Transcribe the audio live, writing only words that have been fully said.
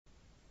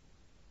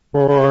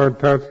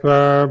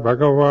Tassa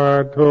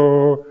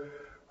bhagavato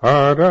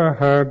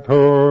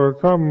arahato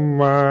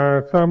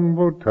samma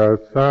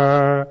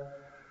sambuddhassa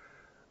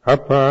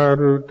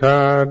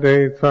aparuta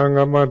de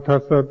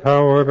sangamatassa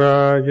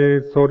tawara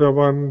ye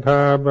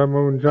sodavanta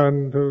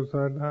bamunjantu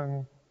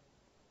sadhang.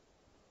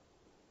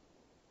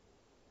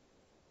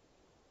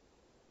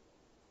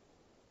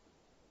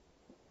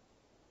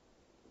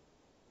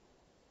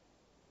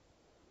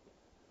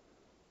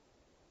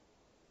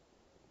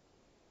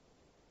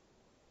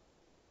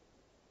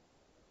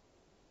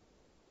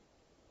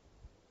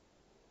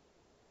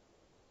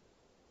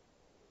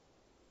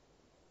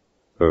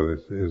 So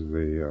this is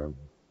the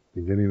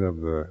beginning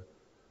of the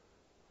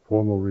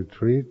formal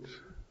retreat,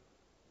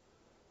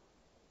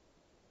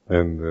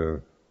 and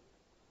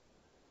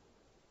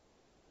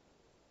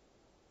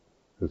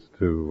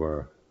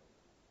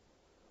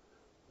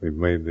we've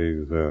made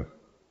these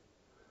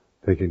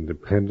taking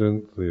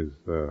dependence is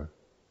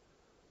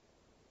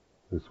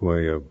this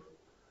way of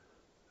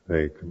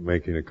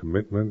making a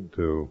commitment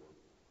to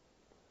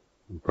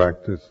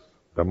practice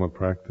Dhamma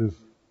practice.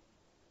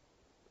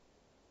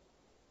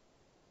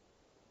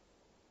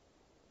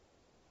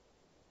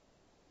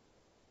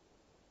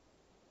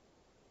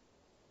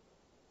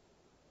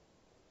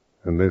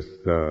 And this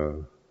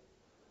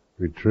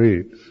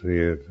retreat, see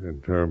it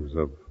in terms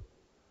of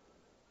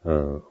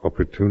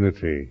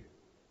opportunity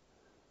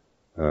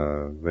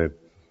that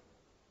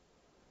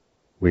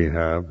we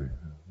have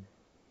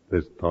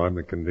this time,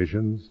 the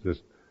conditions.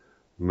 Just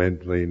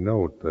mentally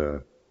note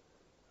the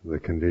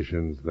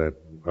conditions that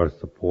are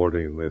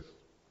supporting this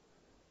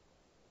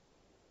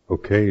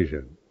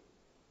occasion.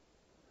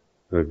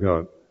 We've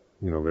got,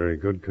 very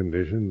good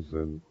conditions,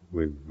 and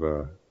we've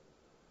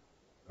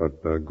got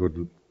a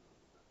good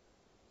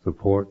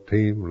support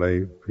team,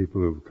 lay people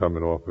who've come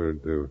and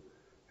offered to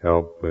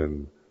help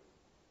and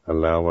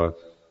allow us,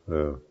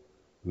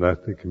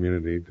 monastic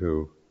community,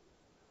 to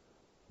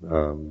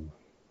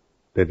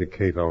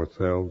dedicate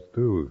ourselves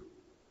to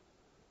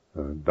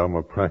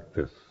Dhamma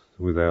practice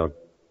without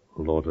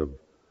a lot of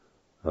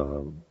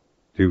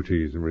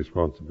duties and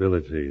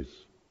responsibilities.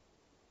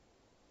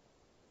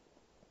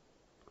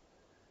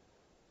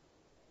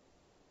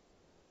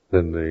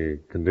 Then the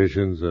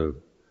conditions of,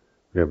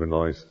 we have a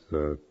nice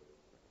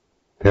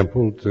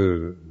temple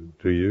to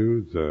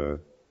use,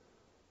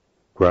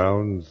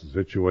 grounds,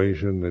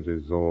 situation that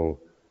is all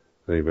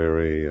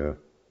very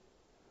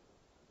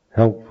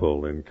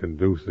helpful and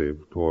conducive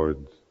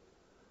towards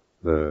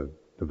the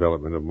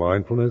development of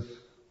mindfulness.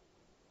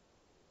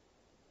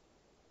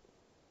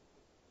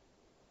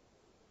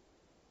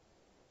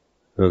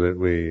 So that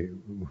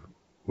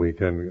we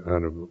can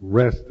kind of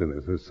rest in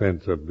this, a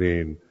sense of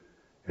being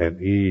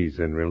at ease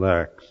and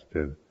relaxed.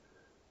 And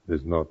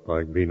it's not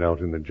like being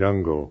out in the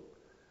jungle.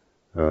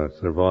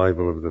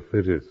 Survival of the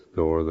fittest,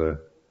 or the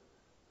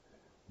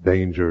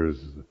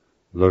dangers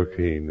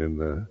lurking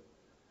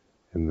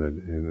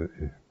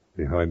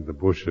behind the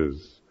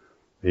bushes.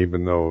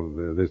 Even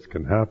though this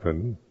can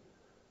happen,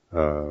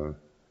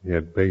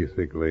 yet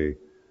basically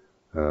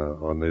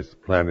on this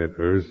planet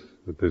Earth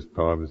at this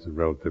time is a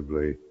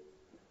relatively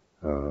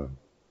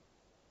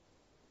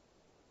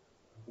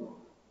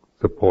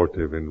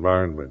supportive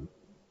environment.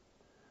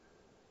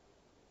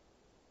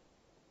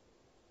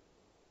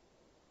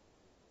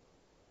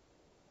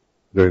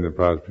 During the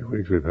past few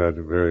weeks, we've had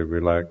a very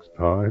relaxed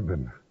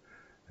time,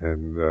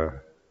 and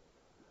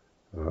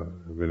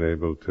been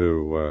able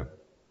to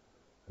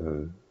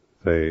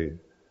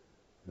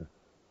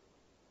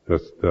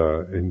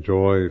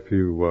enjoy a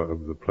few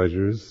of the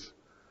pleasures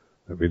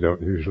that we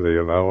don't usually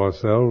allow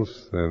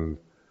ourselves, and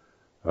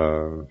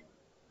a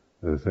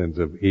sense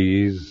of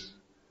ease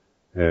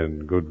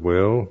and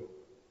goodwill,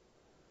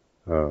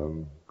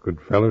 good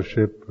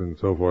fellowship, and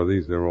so forth.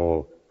 These are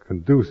all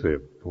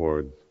conducive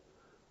towards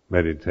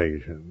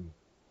meditation.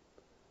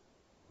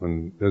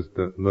 And just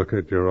to look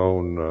at your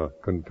own,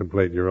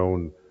 contemplate your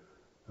own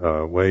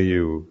way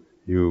you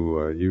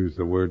use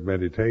the word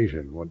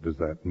meditation. What does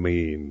that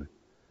mean?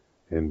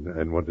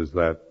 And what does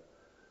that,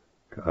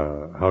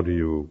 how do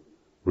you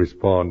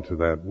respond to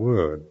that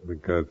word?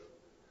 Because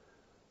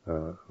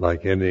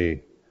like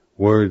any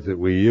words that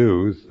we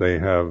use,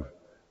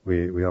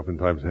 we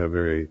oftentimes have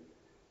very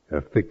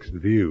fixed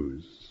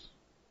views.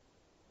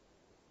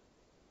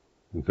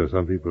 And so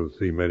some people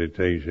see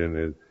meditation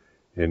as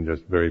in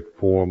just very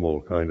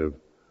formal kind of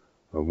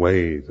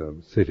ways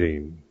of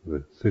sitting,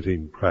 the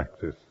sitting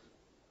practice,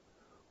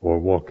 or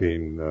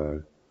walking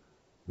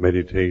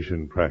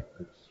meditation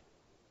practice.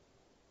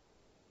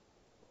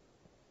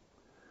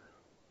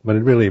 But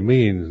it really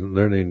means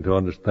learning to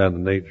understand the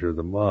nature of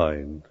the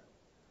mind,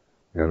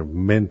 kind of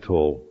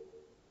mental,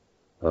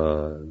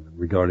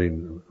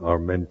 regarding our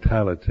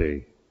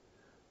mentality,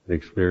 the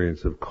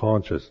experience of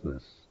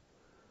consciousness,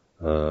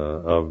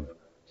 of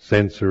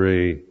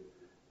sensory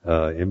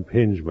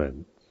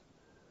impingement,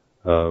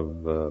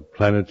 of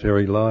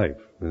planetary life.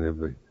 We have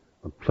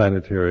a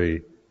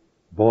planetary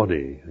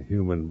body, a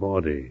human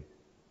body,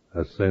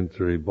 a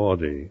sensory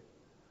body,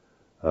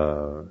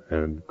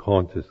 and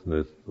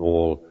consciousness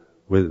all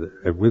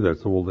with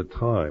us all the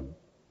time.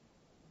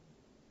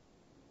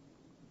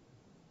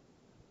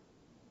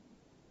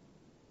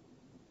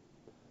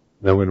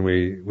 Now when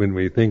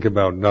we think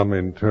about Dhamma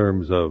in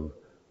terms of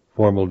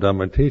formal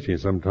Dhamma teaching,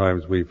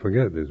 sometimes we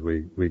forget this.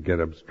 We get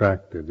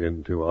abstracted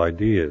into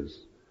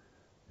ideas,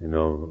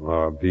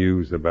 our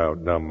views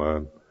about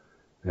Dhamma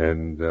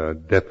and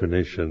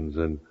definitions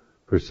and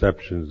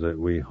perceptions that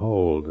we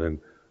hold, and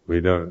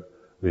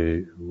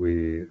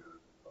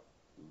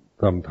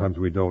sometimes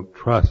we don't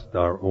trust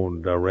our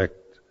own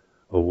direct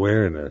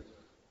awareness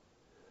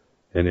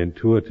and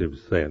intuitive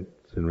sense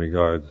in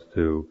regards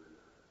to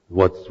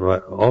what's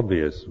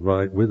obvious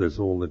right with us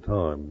all the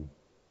time.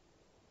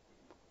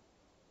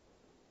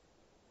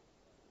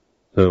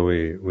 So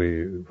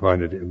we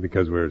find it,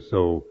 because we're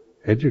so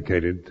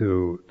educated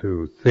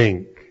to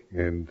think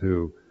and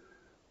to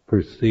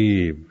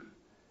perceive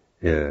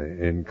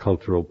in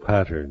cultural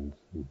patterns,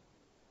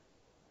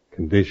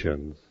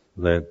 conditions,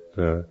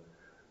 that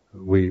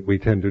we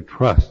tend to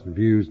trust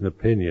views and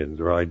opinions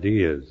or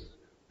ideas,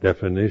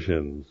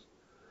 definitions,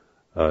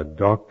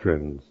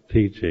 doctrines,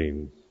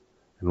 teachings,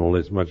 and all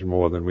this much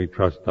more than we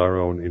trust our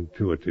own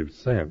intuitive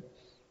sense.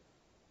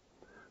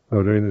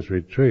 So during this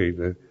retreat,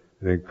 an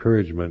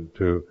encouragement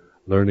to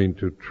learning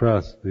to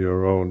trust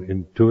your own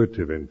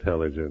intuitive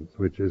intelligence,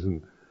 which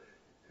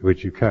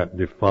you can't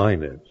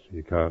define it,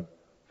 you can't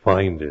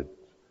find it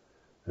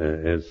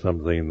as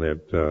something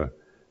that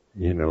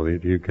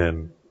that you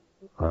can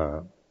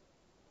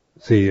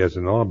see as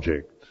an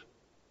object.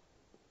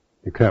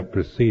 You can't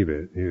perceive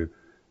it.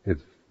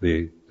 It's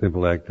the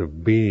simple act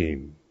of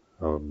being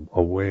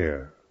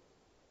aware.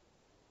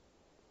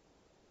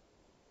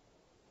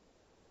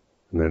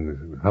 And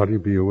then, how do you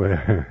be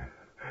aware?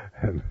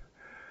 And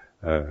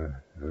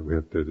we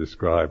have to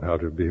describe how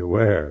to be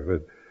aware,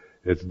 but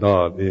it's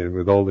not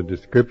with all the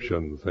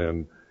descriptions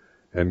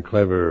and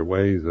clever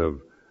ways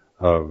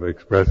of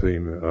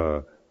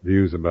expressing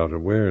views about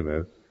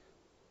awareness.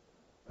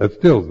 That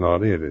still's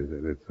not it, is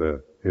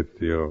it?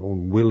 It's your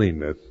own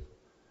willingness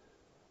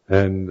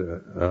and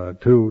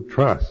to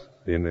trust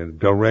in a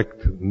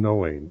direct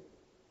knowing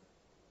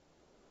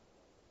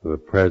the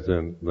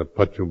present, the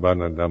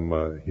Paccuppanna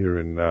Dhamma, here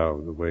and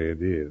now, the way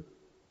it is.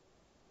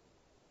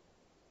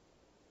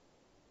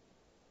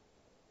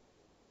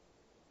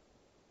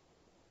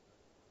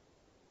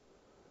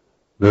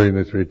 During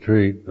this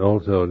retreat,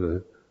 also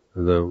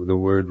the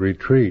word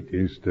retreat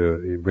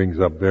it brings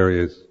up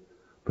various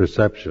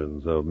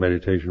perceptions. So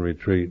meditation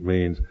retreat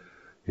means,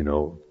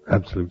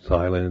 absolute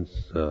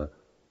silence,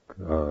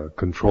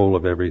 control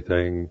of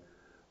everything,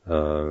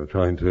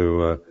 trying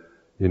to,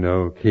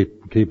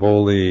 keep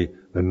all the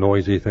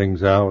noisy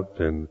things out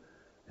and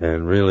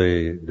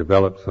really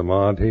develop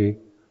samadhi,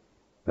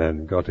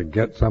 and got to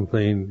get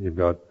something. You've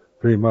got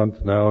 3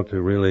 months now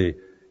to really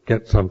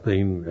get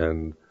something,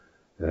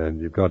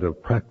 and you've got to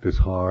practice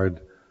hard.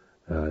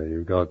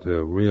 You've got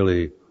to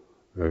really,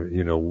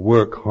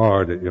 work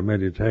hard at your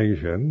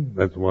meditation.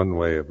 That's one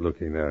way of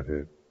looking at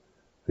it,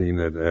 seeing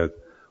it as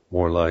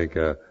more like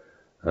an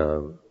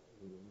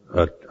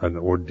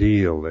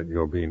ordeal that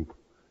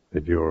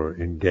you're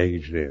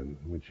engaged in,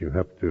 which you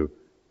have to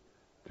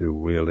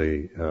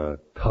really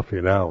tough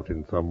it out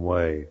in some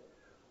way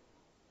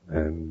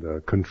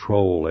and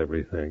control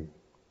everything.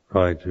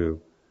 Try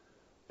to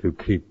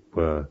keep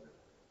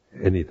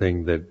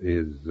anything that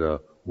is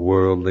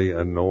worldly,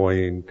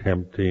 annoying,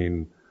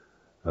 tempting,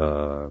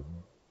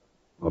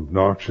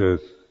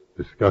 obnoxious,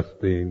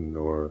 disgusting,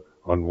 or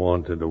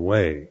unwanted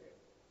away.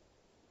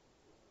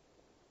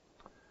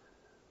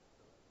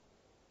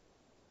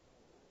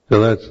 So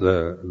that's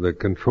the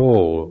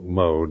control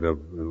mode of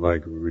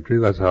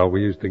retreat. That's how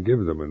we used to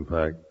give them, in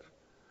fact.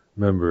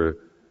 Remember,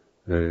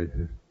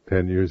 10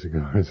 years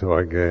ago or so,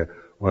 I gave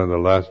one of the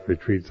last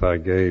retreats I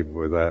gave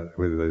with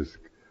this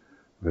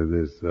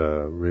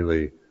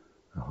really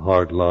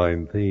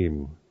hardline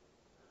theme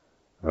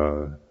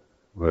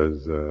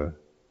was a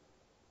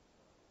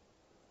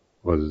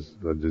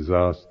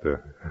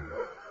disaster.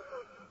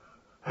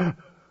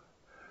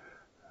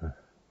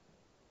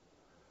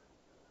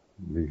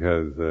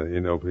 Because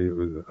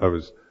I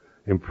was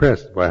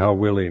impressed by how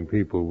willing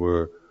people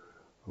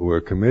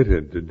were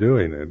committed to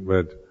doing it,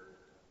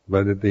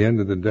 but at the end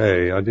of the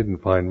day, I didn't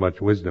find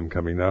much wisdom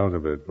coming out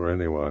of it for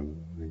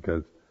anyone,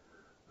 because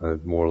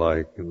it's more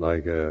like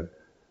a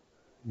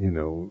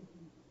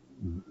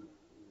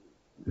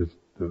just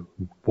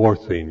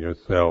forcing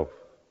yourself,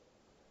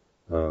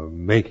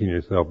 making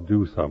yourself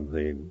do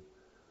something,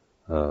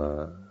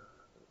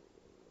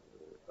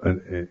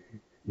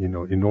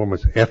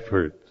 enormous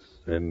efforts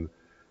and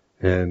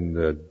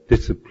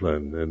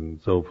discipline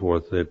and so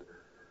forth that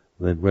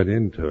went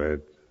into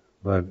it,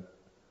 but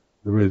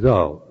the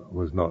result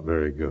was not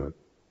very good.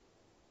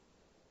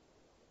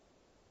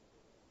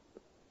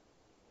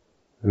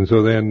 And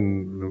so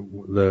then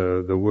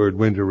the word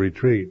winter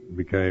retreat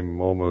became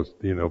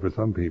almost, for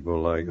some people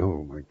like,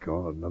 oh my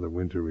God, another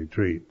winter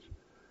retreat.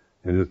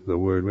 And just the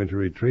word winter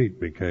retreat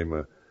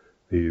became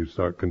you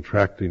start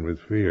contracting with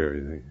fear.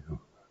 You think, oh,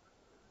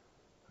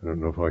 I don't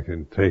know if I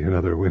can take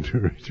another winter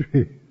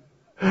retreat.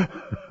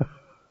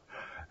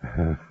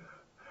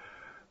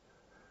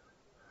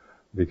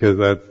 Because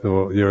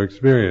your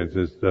experience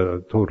is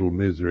total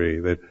misery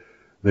that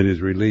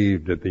is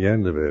relieved at the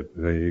end of it.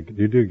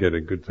 You do get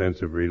a good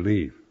sense of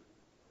relief,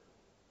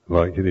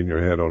 like hitting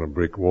your head on a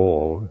brick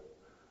wall.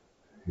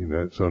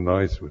 It's so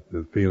nice with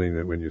the feeling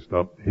that when you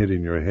stop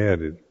hitting your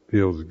head, it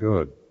feels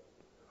good.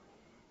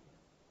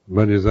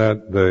 But is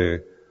that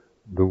the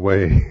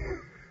way?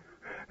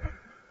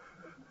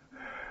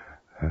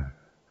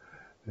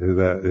 is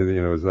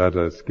that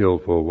a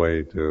skillful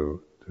way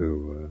to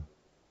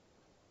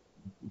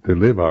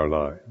live our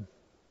lives?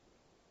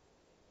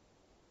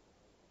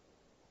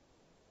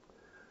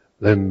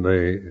 Then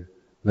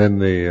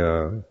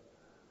the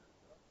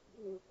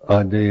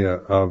idea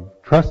of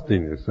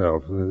trusting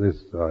yourself.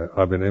 This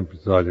I've been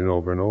emphasizing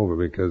over and over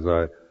because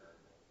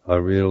I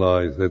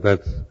realize that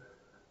that's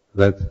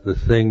the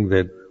thing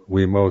that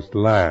we most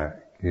lack,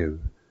 is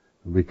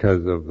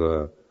because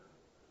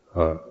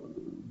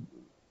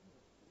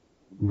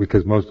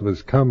most of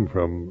us come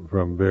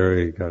from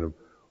very kind of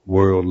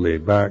worldly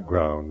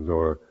backgrounds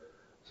or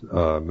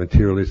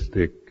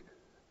materialistic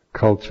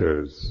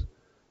cultures,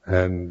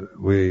 and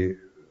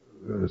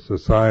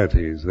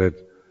societies that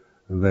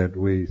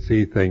we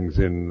see things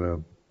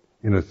in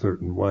a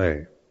certain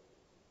way,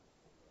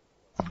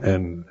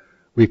 and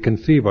we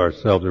conceive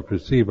ourselves or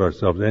perceive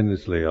ourselves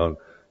endlessly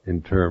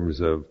in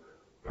terms of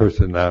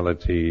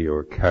personality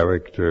or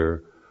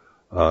character.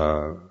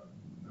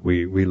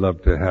 We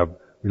love to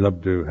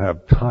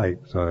have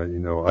types,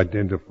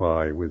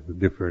 identify with the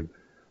different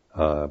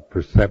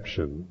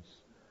perceptions,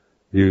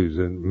 views,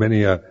 and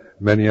many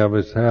of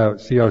us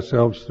see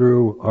ourselves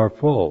through our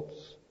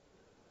faults.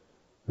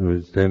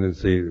 There's a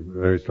tendency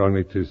very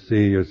strongly to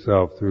see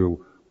yourself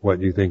through what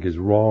you think is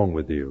wrong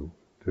with you,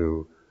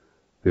 to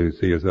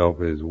see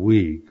yourself as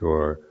weak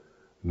or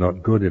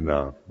not good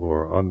enough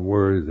or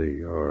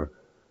unworthy or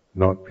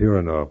not pure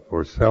enough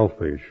or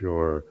selfish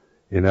or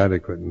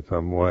inadequate in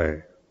some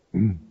way.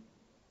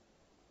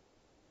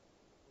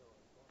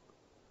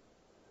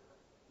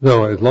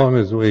 So as long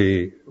as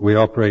we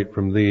operate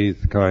from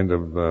these kind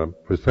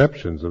of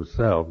perceptions of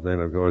self, then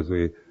of course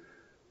we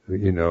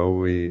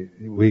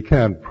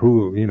can't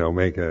prove,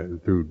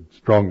 through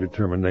strong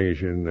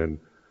determination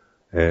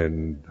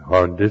and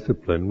hard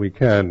discipline, we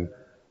can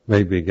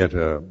maybe get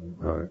a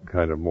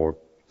kind of more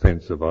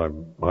sense of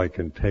I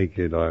can take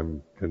it, I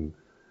can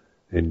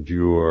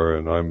endure,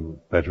 and I'm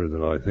better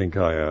than I think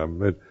I am.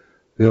 But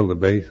still the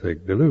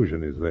basic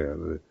delusion is there,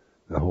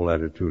 the whole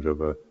attitude of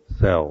a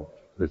self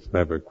that's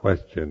never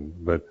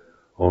questioned, but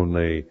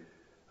only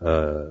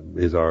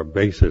is our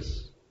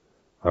basis,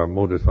 our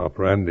modus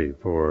operandi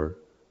for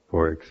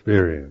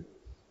experience.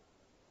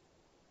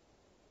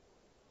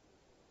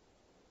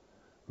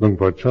 Luang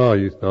Por Chah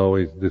used to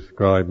always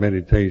describe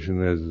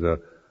meditation as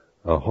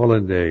a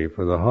holiday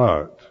for the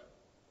heart.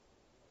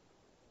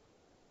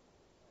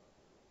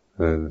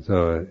 And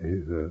so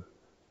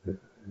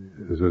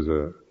this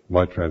was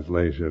my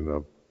translation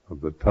of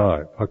the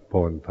Thai, Pak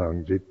Pon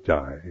Thang Jit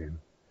Jai,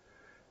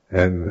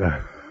 and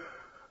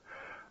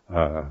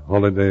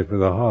holiday for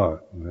the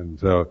heart. And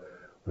so,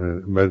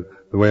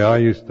 but the way I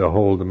used to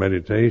hold the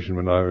meditation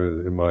when I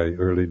was in my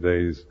early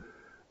days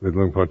with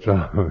Luang Por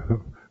Chah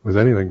was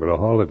anything but a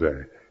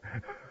holiday.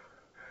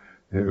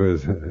 It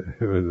was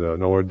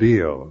an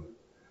ordeal,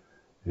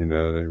 to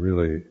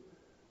really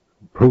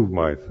prove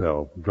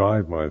myself,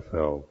 drive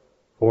myself,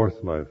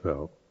 force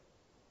myself.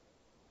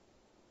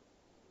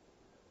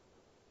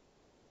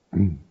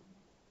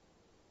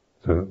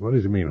 So what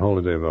does it mean,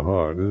 holiday of the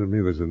heart? Does it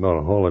mean this is not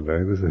a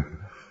holiday? This is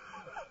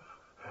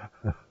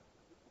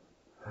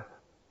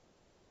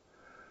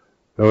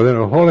so then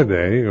a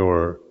holiday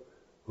or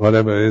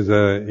whatever is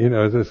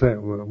as I said,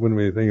 when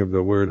we think of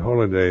the word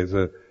holiday,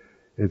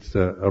 it's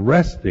a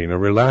resting, a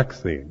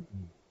relaxing.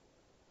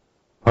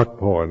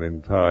 Pakporn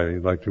in Thai,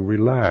 you like to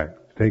relax,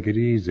 take it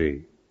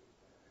easy.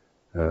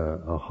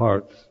 A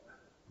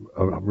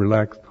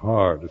relaxed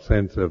heart, a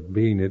sense of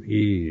being at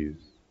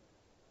ease,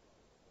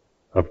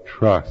 of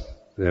trust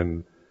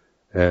and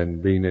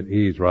being at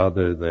ease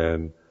rather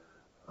than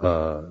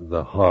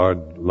the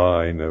hard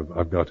line of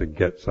I've got to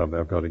get something,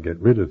 I've got to get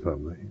rid of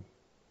something.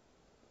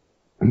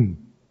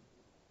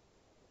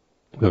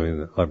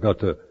 I've got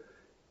to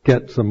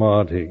get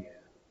samadhi.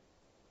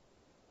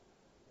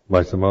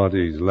 My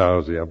samadhi is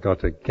lousy, I've got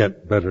to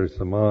get better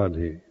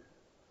samadhi.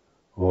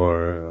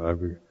 Or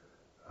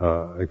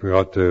I've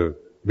got to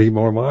be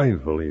more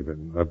mindful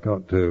even. I've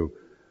got to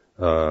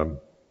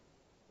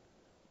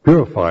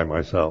purify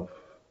myself.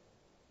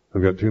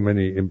 I've got too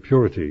many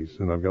impurities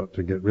and I've got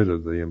to get rid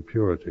of the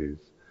impurities.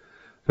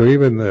 So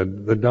even the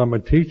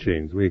Dhamma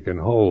teachings we can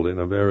hold in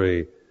a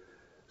very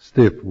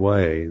stiff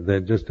way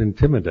that just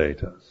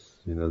intimidate us.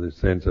 The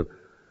sense of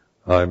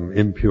I'm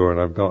impure and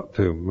I've got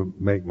to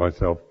make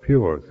myself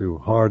pure through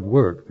hard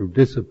work, through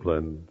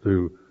discipline,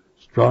 through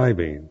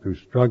striving, through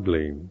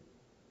struggling,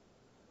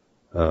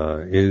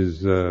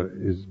 is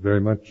very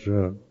much,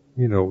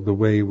 the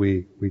way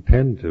we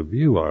tend to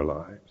view our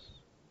lives.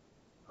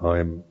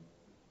 I'm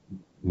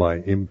my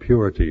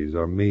impurities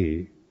are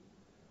me,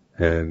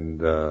 and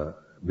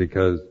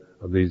because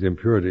of these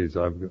impurities,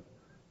 I've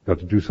got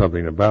to do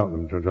something about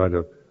them to try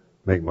to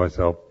make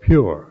myself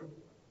pure.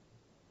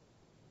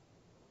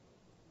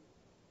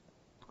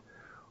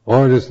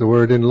 Or just the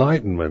word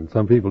enlightenment.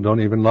 Some people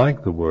don't even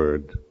like the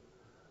word.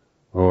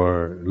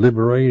 Or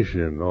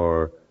liberation,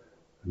 or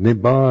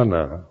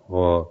nibbana,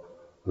 or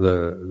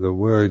the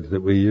words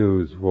that we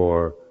use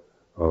for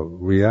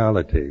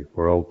reality,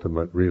 for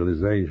ultimate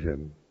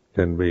realization,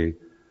 can be,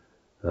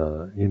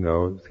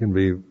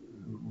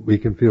 we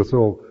can feel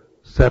so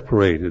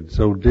separated,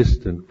 so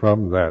distant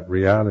from that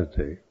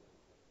reality.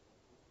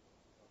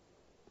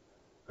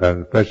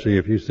 And especially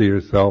if you see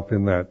yourself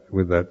in that,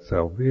 with that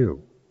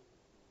self-view.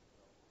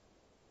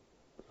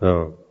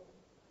 So,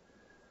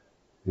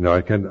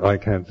 I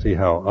can't see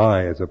how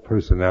I, as a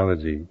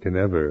personality, can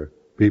ever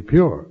be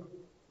pure,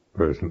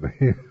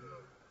 personally.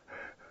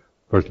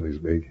 Personally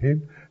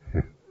speaking.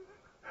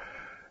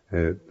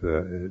 I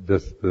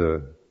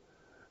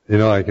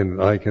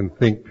can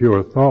think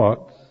pure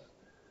thoughts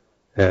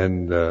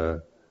and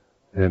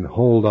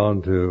hold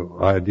on to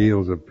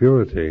ideals of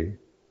purity,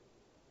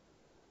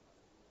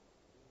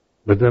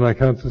 but then I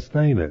can't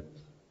sustain it.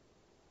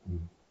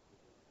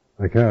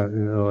 I can't,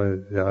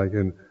 I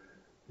can,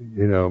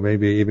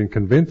 maybe even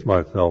convince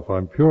myself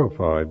I'm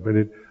purified, but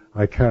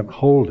I can't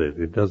hold it.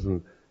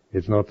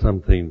 It's not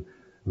something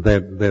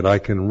that I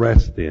can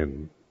rest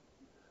in,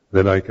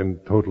 that I can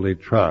totally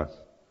trust,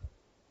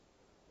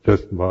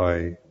 just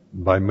by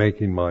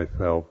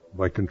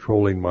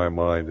controlling my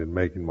mind and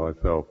making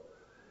myself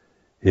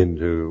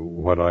into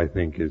what I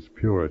think is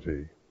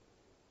purity.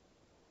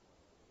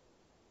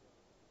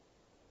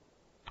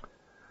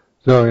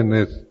 So in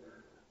this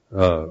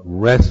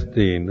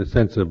resting, the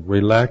sense of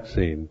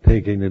relaxing,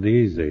 taking it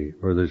easy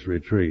for this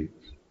retreat,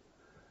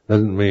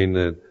 doesn't mean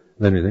that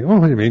then you think,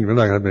 what do you mean? We're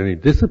not going to have any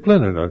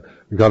discipline, and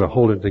we've got to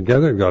hold it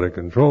together, we've got to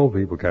control,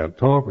 people can't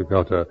talk, we've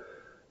got to,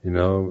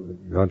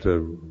 got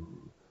to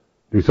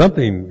do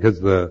something,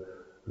 because the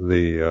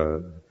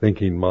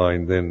thinking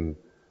mind then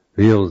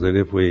feels that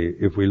if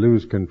we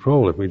lose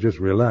control, if we just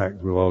relax,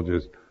 we'll all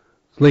just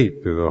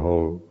sleep through the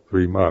whole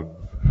 3 months.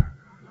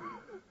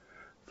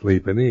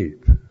 Sleep and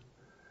eat.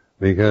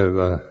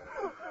 Because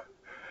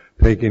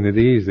taking it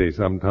easy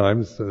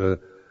sometimes,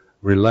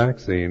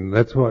 relaxing,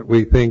 that's what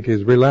we think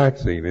is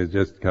relaxing, is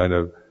just kind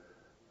of,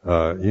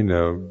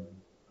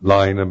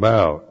 lying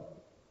about,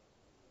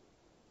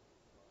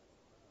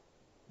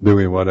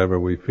 doing whatever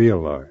we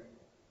feel like.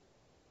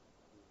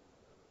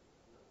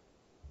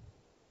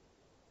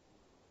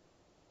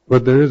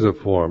 But there is a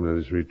form of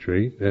this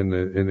retreat, and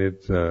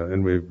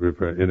we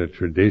refer in a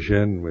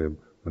tradition, with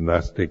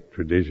monastic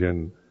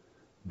tradition,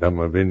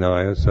 Brahma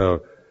Viharas.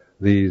 So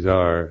these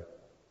are,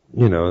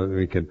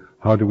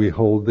 how do we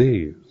hold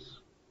these?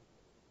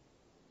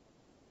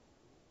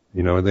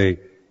 Are they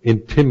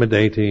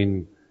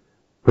intimidating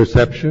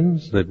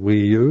perceptions that we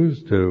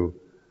use or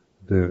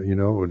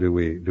do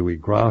we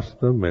grasp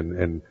them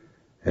and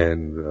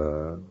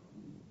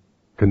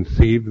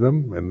conceive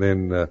them, and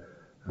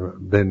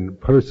then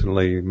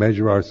personally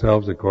measure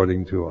ourselves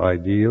according to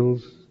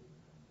ideals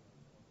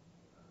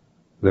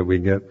that we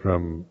get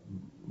from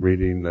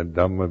reading the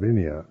Dhamma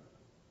Vinaya.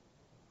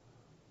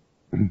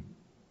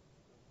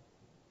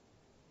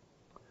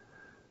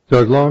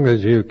 So as long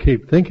as you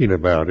keep thinking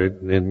about it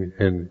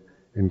and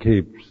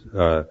keep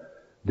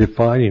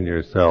defining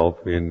yourself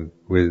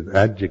with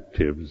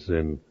adjectives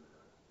and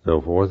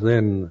so forth,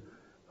 then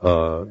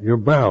you're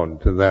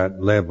bound to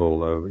that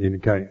level of,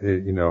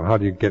 how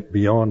do you get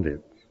beyond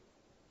it?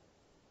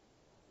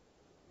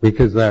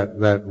 Because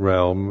that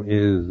realm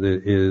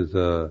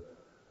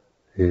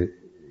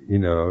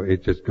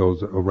it just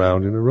goes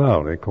around and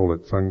around. They call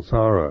it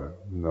samsara.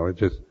 It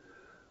just,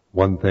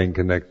 one thing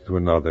connects to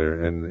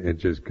another, and it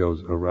just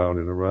goes around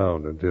and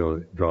around until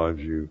it drives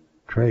you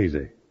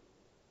crazy.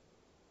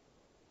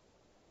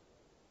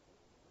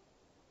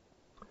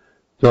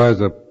 So as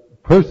a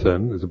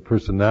person, as a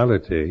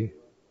personality,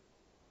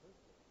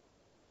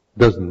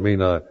 doesn't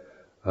mean I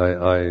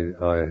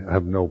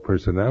have no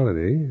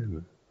personality,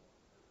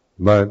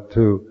 but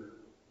to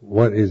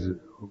what is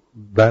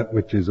that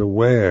which is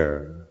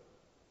aware,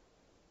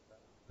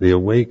 the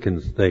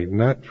awakened state,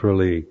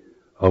 naturally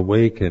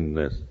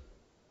awakenedness,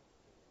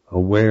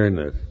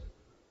 awareness,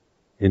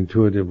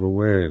 intuitive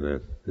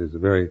awareness is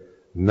very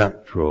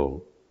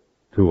natural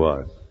to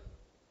us.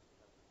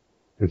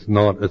 It's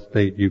not a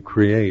state you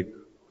create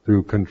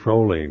through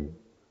controlling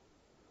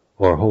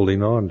or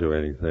holding on to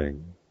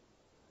anything.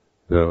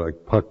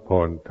 Like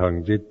pakpon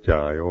tang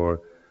jitjai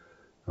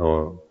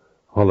or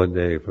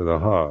holiday for the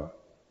heart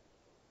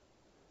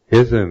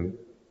isn't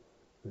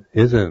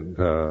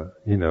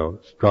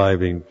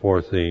striving,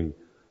 forcing,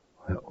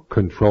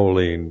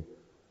 controlling,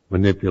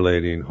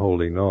 manipulating,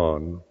 holding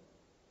on.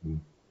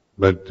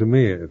 But to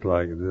me, it's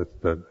like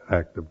just an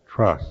act of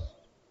trust,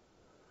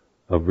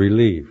 of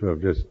relief,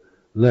 of just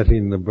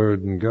letting the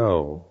burden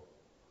go.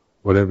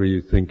 Whatever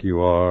you think you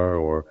are,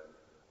 or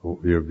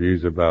your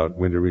views about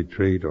winter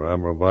retreat, or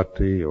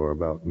Amaravati, or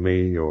about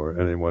me, or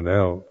anyone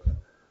else,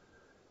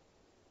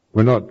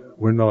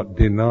 We're not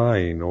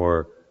denying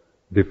or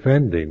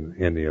defending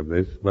any of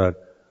this,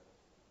 but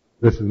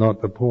this is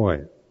not the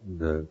point.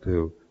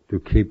 To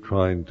keep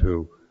trying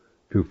to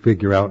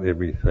figure out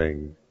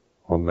everything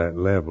on that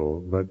level,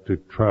 but to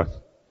trust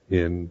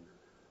in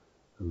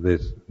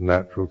this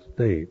natural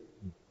state,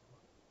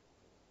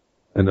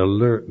 an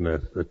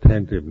alertness,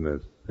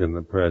 attentiveness in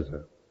the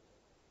present.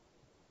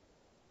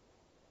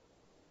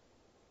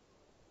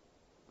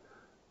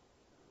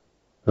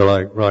 So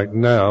like right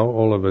now,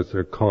 all of us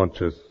are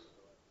conscious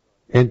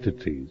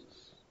entities.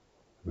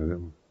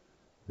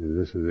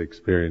 This is the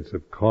experience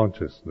of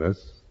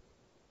consciousness.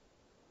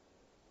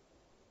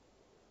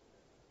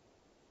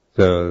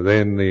 So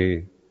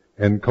then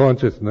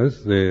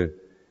consciousness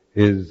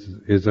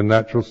is a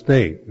natural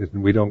state.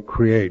 We don't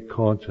create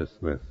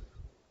consciousness.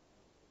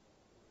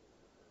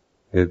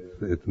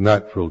 It's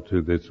natural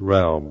to this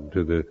realm,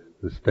 to the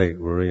state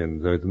we're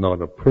in. So it's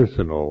not a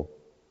personal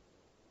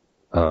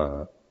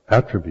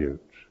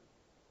attribute.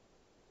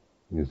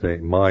 You say,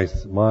 my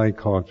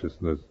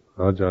consciousness,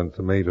 Ajahn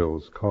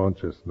Sumedho's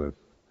consciousness,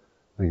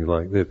 things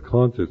like this.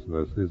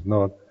 Consciousness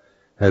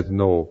has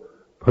no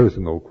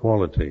personal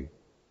quality.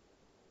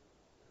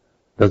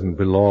 Doesn't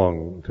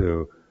belong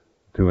to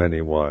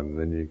anyone,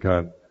 and you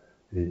can't,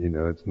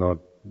 it's not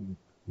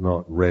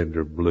red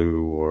or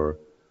blue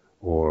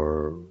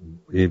or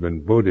even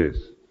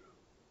Buddhist.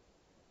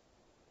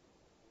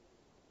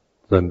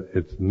 Then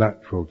it's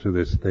natural to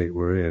this state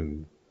we're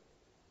in.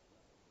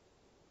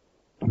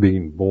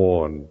 Being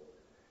born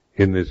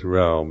in this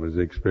realm is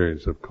the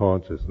experience of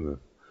consciousness.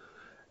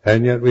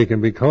 And yet we can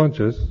be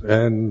conscious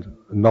and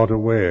not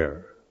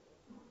aware.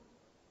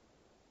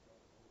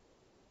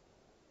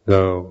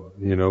 So,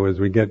 as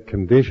we get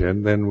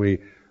conditioned, then we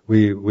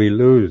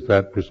lose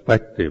that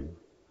perspective,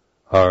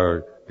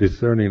 our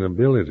discerning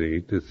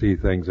ability to see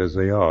things as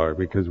they are,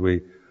 because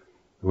we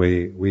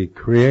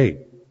create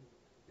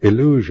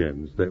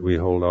illusions that we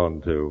hold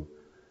on to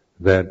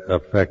that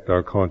affect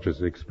our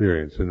conscious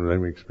experience, and then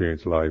we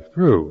experience life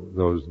through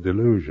those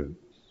delusions.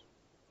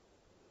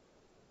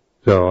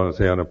 So,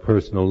 on a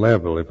personal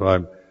level, if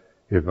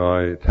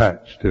I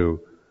attach to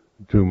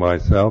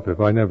myself, if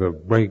I never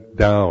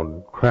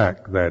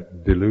crack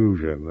that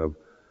delusion of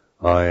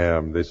I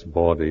am this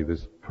body,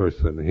 this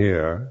person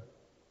here,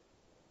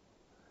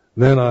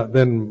 then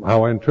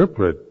how I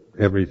interpret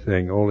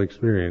everything, all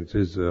experience,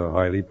 is a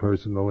highly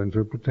personal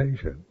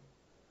interpretation.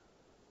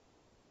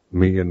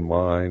 Me and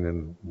mine,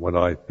 and what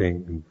I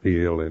think and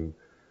feel, and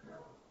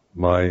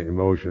my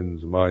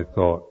emotions, my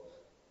thoughts,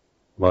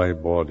 my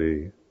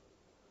body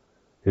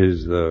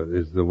is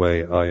the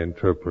way I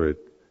interpret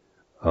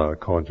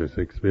conscious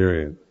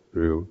experience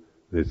through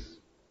this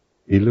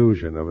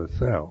illusion of a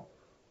self.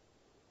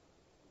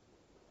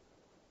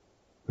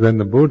 Then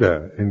the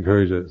Buddha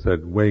encouraged it,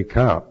 said, wake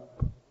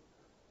up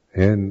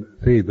and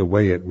see the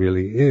way it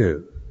really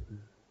is.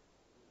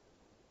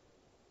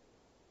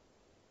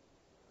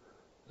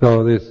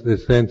 So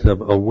this sense of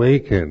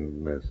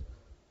awakenedness,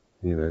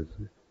 it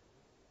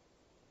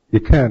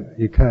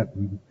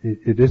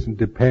isn't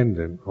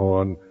dependent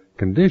on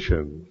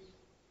conditions.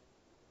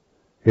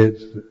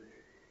 It's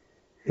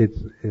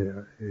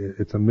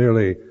a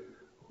merely,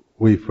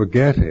 we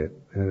forget it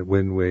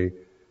when we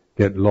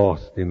get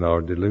lost in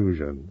our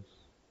delusions.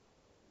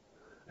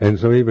 And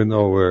so even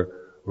though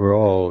we're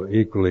all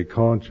equally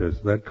conscious,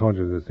 that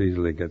consciousness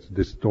easily gets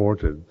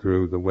distorted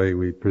through the way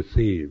we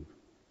perceive.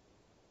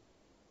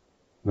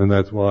 And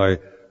that's why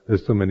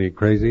there's so many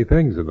crazy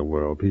things in the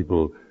world.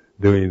 People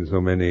doing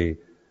so many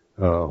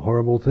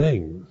horrible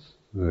things.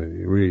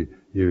 You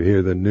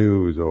hear the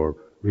news or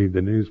read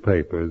the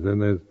newspapers,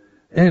 and there's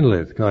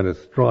endless kind of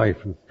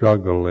strife and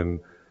struggle and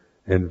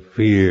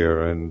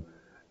fear and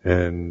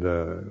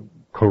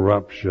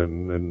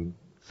corruption and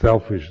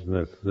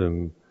selfishness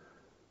and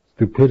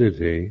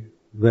stupidity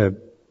that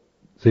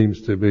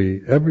seems to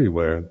be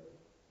everywhere.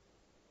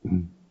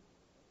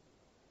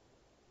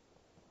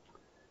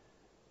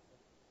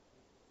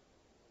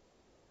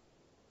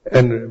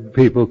 And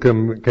people you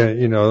can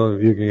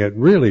get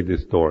really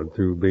distorted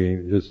through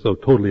being just so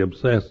totally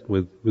obsessed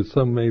with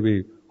some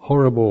maybe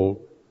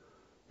horrible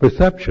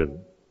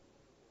perception.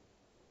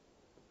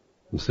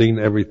 Seeing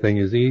everything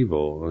is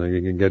evil, and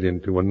you can get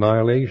into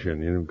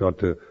annihilation. You've got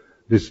to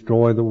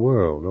destroy the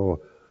world, or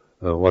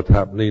what's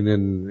happening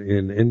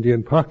in India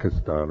and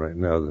Pakistan right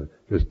now,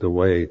 just the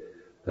way,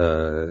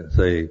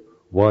 say,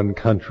 one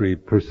country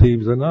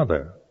perceives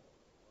another.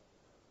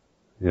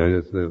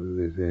 Just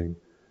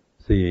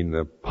seeing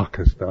the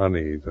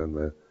Pakistanis and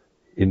the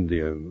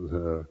Indians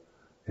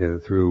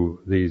through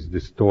these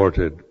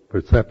distorted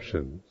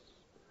perceptions.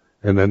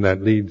 And then that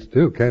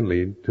can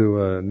lead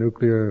to a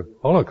nuclear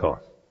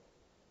holocaust.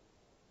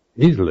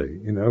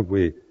 Easily, if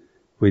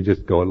we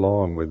just go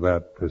along with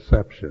that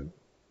perception.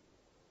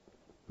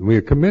 We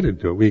are committed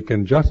to it. We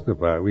can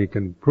justify it. We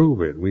can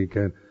prove it. We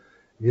can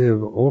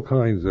give all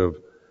kinds of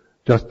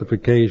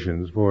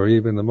justifications for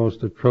even the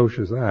most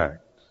atrocious acts.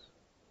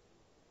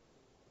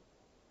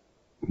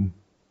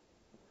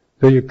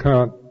 So you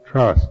can't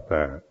trust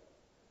that,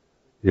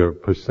 your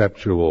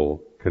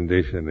perceptual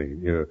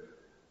conditioning,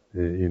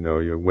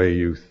 your way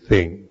you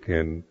think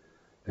and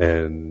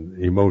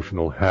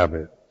emotional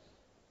habits.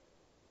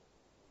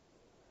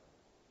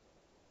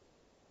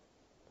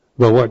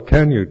 But what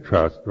can you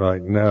trust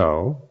right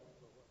now,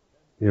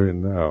 here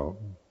and now?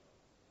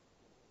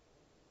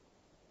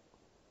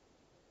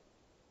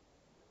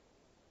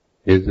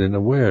 Is in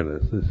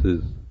awareness. This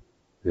is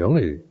the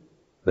only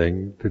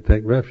thing to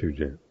take refuge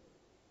in.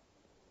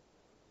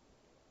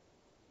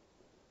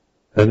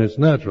 And it's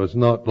natural. It's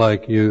not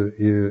like if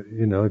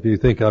you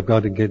think I've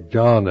got to get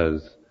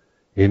jhanas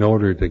in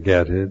order to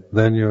get it,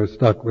 then you're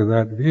stuck with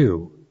that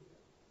view.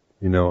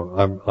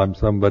 I'm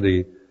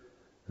somebody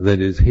that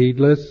is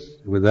heedless,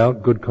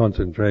 without good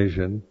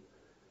concentration,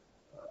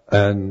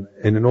 and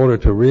in order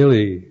to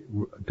realize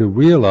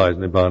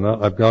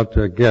nibbana, I've got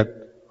to get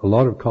a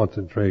lot of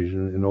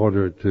concentration in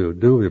order to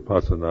do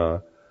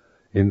vipassana,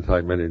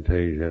 insight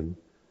meditation,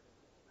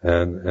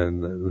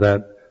 and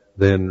that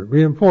then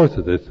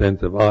reinforces this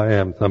sense of I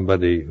am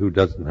somebody who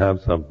doesn't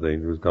have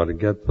something, who's got to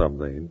get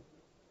something.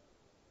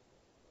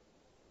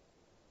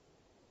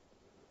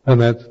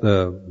 And that's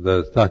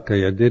the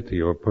Sakkaya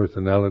Ditthi, or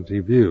personality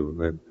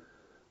view,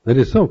 that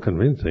is so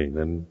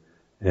convincing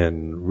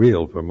and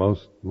real for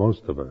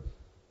most of us.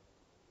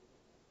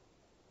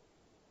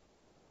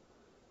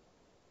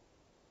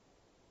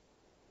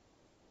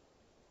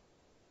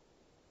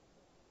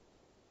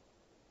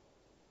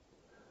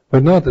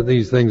 But not that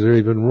these things are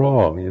even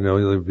wrong,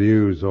 the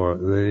views, or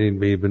they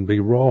may even be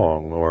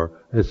wrong,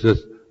 or it's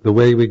just the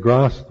way we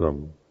grasp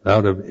them,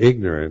 out of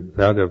ignorance,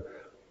 out of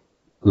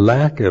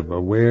lack of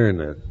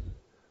awareness,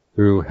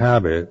 through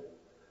habit,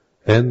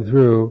 and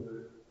through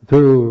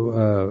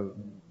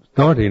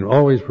starting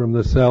always from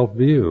the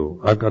self-view.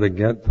 I've got to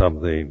get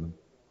something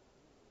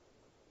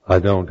I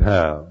don't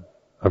have.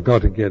 I've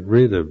got to get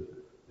rid of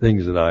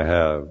things that I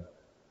have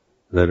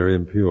that are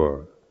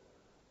impure.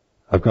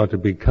 I've got to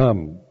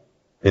become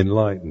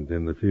enlightened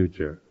in the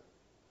future.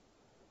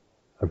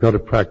 I've got to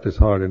practice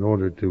hard in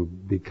order to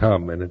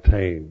become and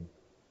attain.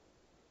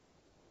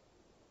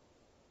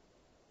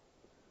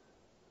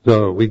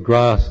 So we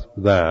grasp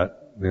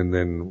that, and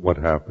then what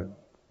happens?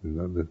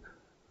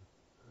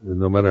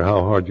 No matter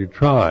how hard you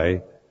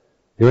try,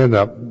 you end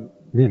up,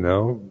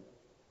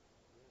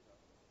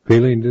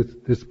 feeling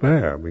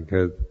despair,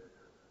 because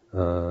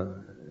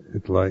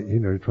it's like,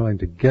 you're trying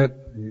to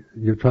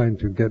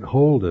get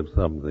hold of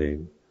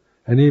something.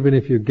 And even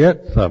if you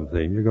get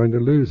something, you're going to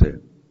lose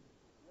it.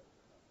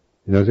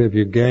 So if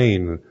you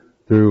gain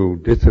through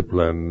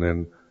discipline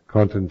and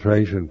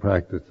concentration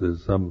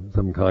practices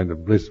some kind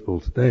of blissful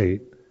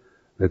state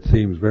that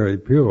seems very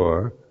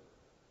pure,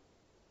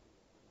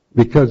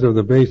 because of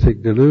the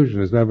basic delusion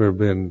has never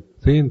been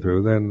seen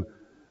through,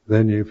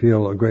 then you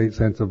feel a great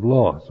sense of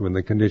loss when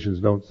the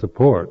conditions don't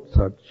support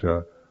such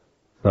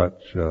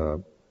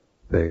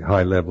say,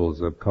 high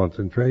levels of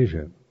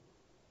concentration.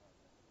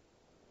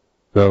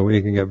 So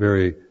we can get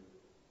very,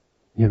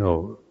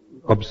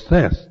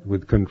 obsessed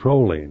with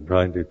controlling,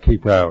 trying to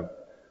keep out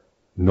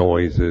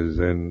noises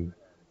and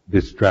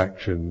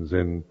distractions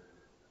and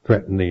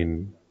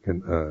threatening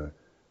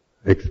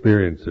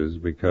experiences,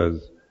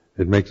 because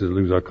it makes us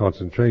lose our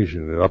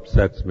concentration. It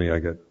upsets me. I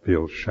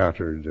feel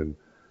shattered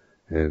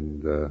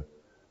and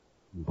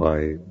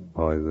by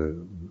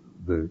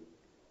the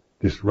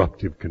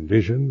disruptive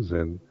conditions,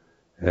 and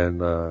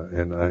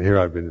here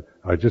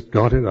I just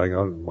got it. I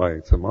got my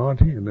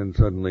samadhi, and then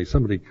suddenly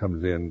somebody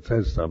comes in and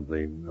says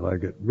something, and I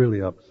get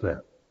really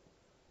upset.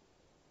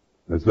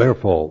 It's their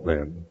fault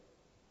then.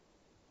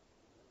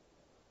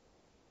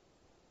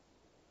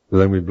 So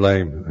then we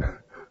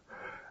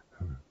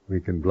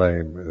can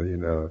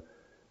blame,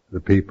 the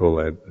people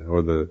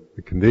or the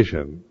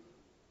condition.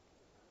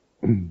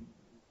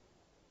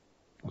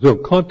 So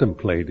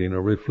contemplating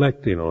or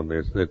reflecting on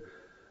this,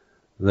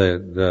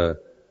 that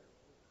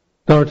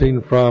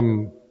starting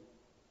from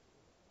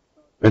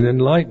an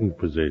enlightened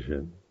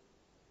position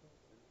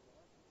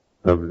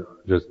of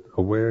just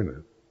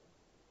awareness,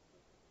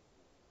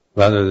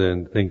 rather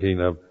than thinking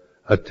of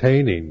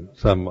attaining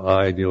some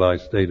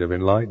idealized state of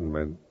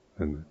enlightenment.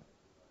 And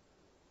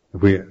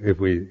if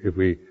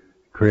we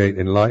create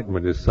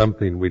enlightenment as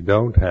something we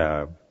don't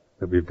have,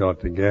 that we've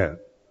got to get,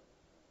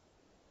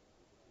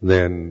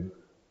 then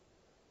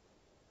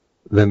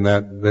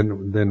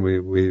we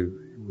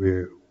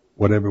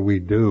whatever we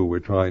do, we're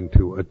trying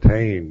to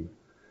attain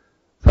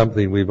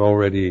something we've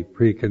already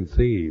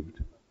preconceived,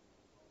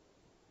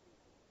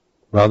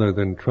 rather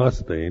than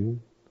trusting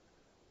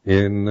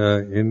in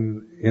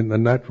the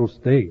natural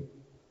state.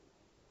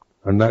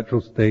 Our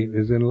natural state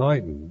is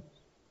enlightened.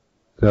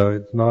 So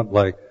it's not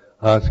like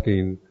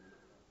asking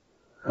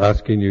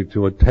you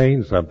to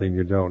attain something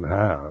you don't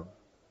have,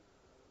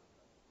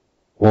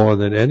 or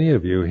that any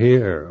of you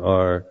here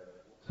are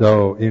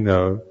so,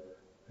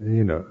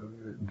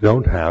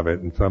 don't have it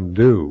and some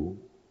do.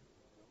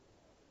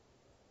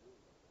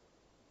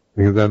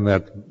 Because then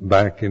that's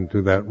back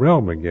into that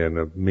realm again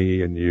of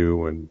me and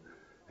you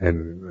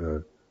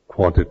and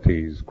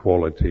quantities,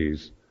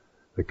 qualities,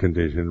 the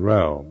conditioned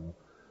realm.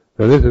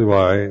 So this is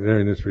why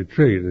during this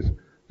retreat, it's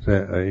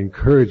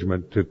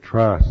encouragement to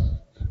trust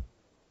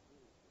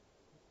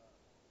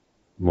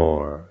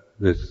more.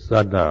 This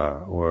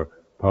saddha, or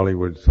Pali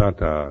word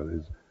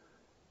saddha,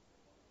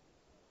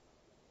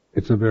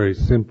 it's a very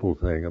simple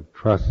thing of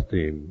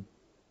trusting.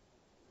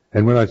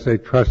 And when I say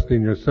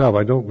trusting yourself,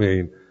 I don't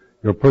mean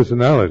your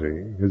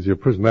personality, because your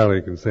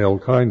personality can say all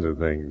kinds of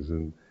things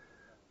and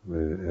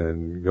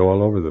go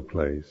all over the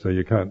place. So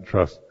you can't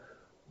trust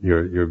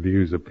your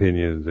views,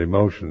 opinions,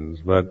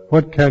 emotions. But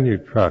what can you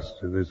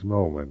trust in this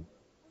moment?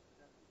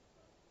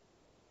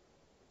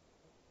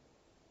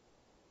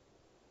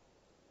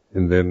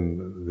 And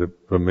then,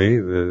 for me,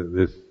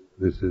 this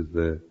is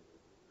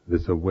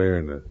this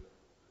awareness,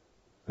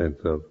 sense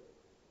of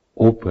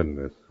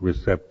openness,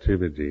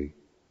 receptivity.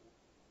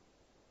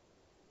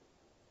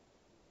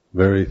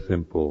 Very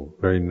simple,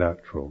 very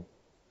natural.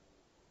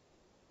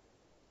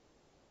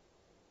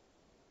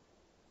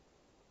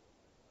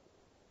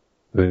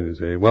 Then you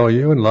say, well,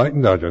 you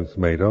enlightened, Ajahn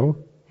Sumedho.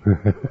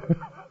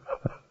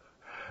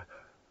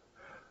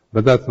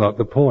 But that's not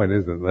the point,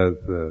 is it?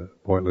 That's a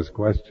pointless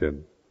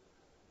question.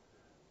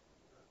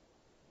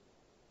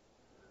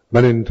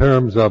 But in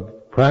terms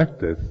of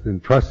practice, in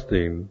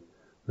trusting,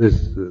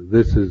 this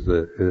is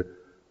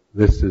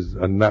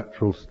a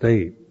natural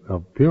state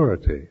of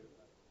purity,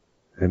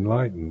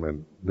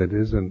 enlightenment that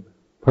isn't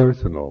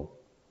personal.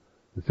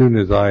 As soon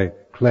as I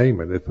claim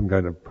it as some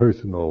kind of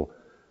personal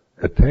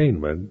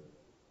attainment,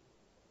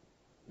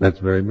 that's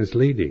very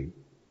misleading.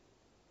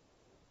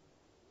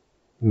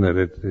 And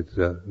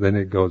that then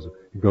it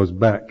goes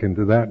back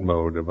into that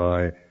mode of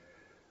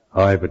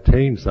I've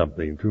attained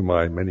something through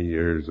my many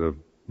years of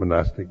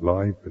monastic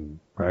life and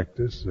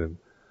practice, and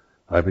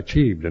I've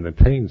achieved and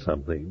attained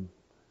something.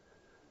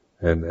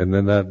 And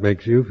then that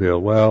makes you feel,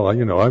 well,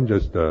 I'm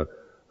just a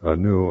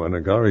new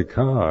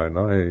anagarika, and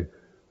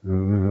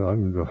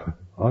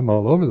I'm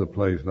all over the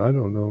place, and I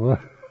don't know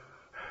what.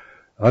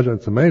 Ajahn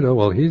Sumedho,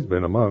 well, he's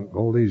been a monk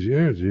all these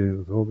years,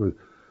 over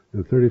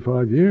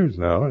 35 years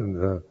now,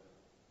 and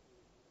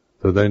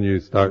so then you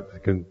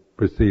start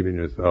perceiving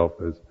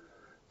yourself as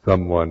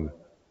someone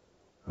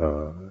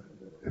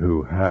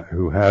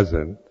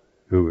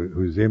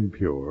who's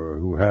impure,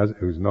 or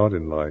who's not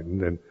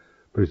enlightened, and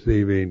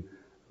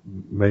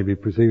maybe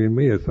perceiving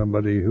me as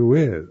somebody who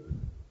is.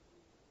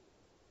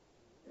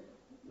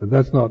 But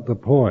that's not the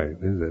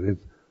point, is it?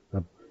 It's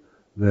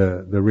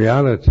the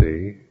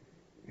reality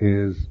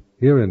is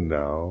here and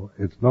now.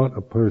 It's not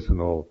a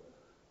personal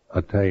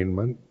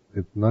attainment.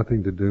 It's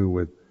nothing to do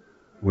with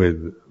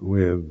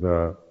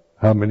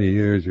how many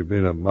years you've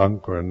been a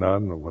monk or a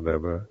nun or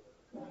whatever.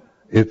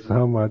 It's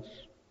how much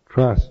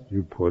trust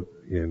you put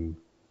in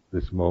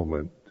this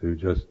moment to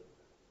just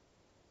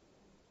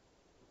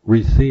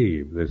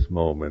receive this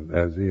moment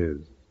as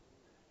is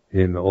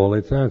in all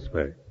its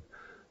aspects.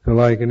 So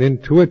like an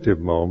intuitive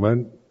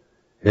moment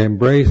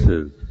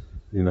embraces,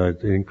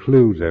 it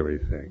includes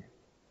everything.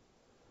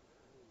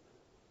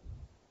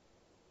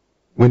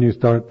 When you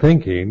start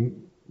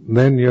thinking,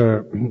 then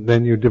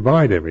you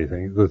divide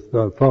everything. The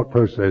thought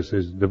process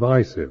is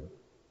divisive.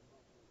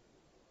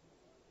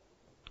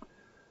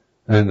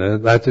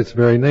 And that's its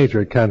very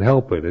nature. It can't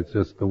help it. It's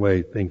just the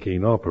way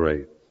thinking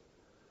operates.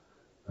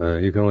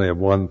 You can only have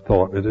one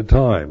thought at a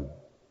time.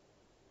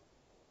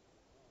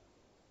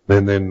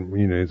 And then,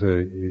 so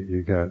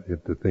you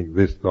have to think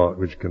this thought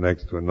which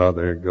connects to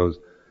another. It goes,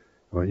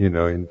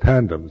 in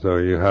tandem. So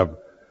you have,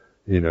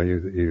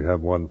 you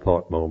have one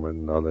thought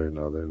moment,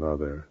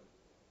 another.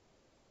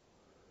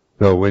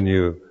 So when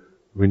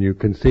you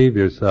conceive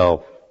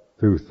yourself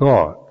through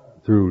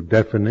thought, through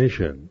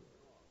definition,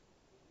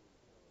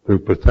 through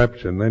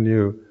perception, then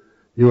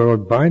you are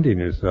binding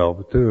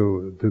yourself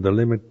to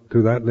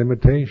that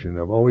limitation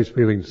of always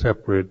feeling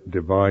separate,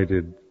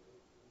 divided.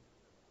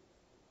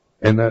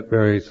 And that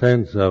very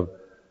sense of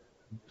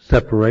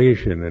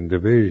separation and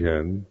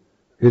division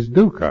is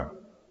dukkha,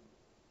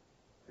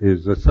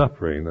 is the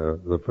suffering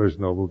of the First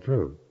Noble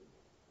Truth.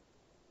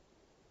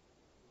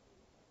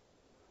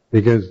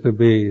 Because to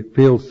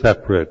feel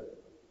separate,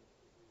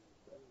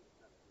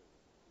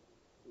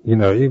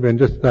 even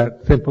just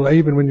that simple,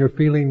 even when you're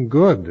feeling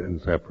good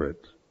and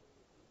separate,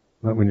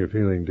 not when you're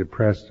feeling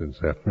depressed and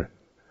separate.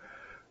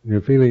 When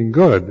you're feeling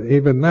good,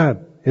 even that,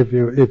 if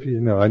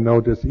I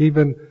notice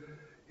even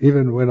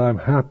when I'm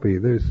happy,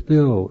 there's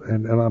still,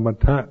 and I'm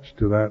attached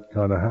to that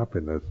kind of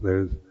happiness,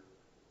 there's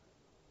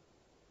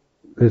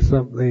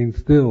something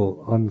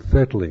still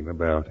unsettling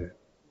about it,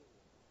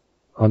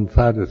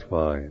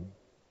 unsatisfying.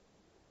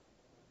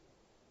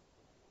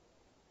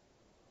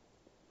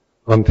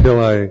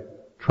 Until I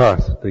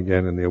trust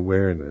again in the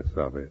awareness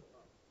of it.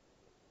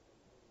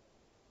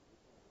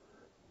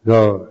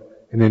 So,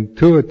 an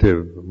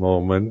intuitive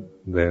moment,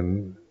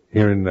 then,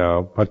 here and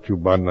now,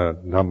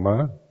 Paccuppanna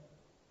Dhamma,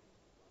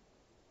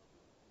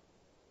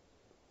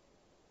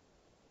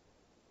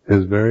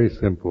 is very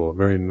simple,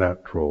 very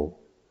natural,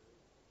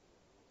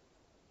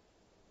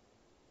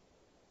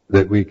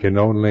 that we can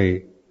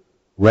only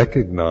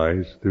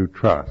recognize through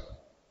trust.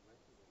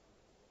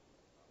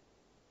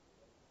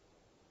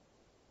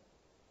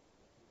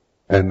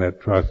 And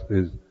that trust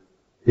is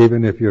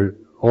even if you're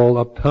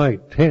all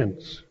uptight,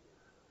 tense,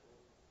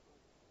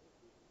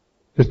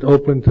 just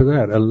open to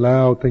that.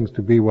 Allow things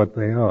to be what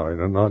they are.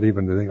 Not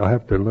even to think, I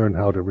have to learn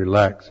how to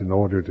relax in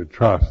order to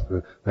trust.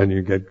 Then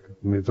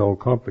it's all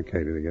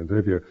complicated again. So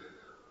if you're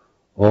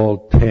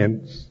all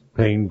tense,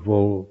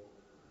 painful,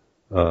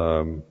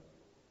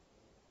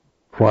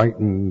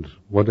 frightened,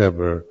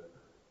 whatever,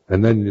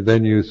 and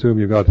then you assume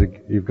you've got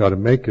to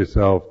make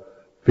yourself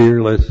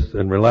fearless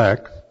and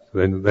relaxed,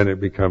 then it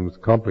becomes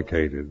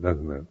complicated,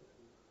 doesn't it?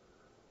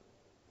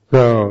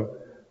 So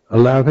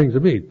allow things to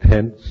be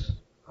tense,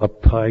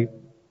 uptight,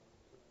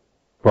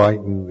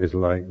 frightened is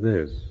like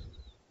this,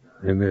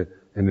 in an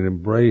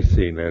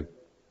embracing, a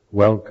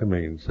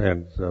welcoming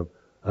sense of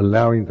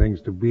allowing things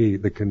to be,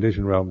 the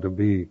conditioned realm to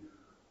be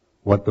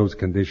what those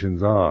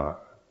conditions are.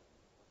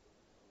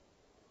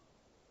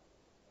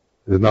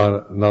 It's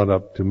not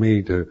up to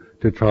me to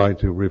try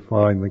to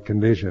refine the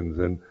conditions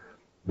and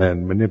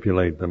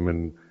manipulate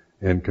them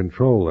and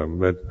control them.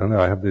 But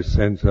I have this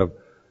sense of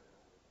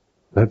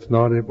that's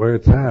not it where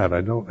it's at.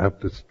 I don't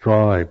have to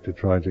strive to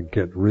try to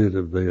get rid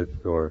of this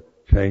or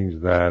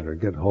change that or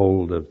get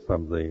hold of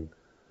something.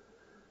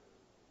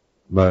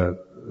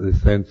 But the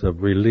sense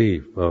of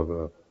relief,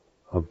 of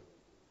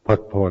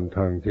pakpon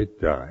tang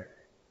jitjai,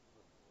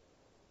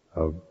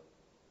 of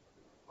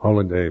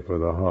holiday for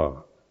the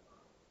heart.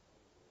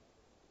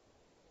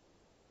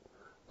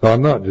 So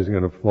I'm not just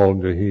going to fall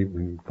into a heap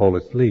and fall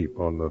asleep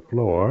on the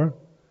floor,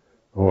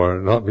 or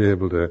not be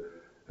able to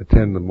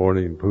attend the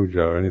morning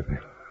puja or anything,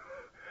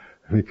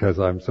 because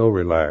I'm so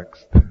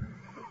relaxed.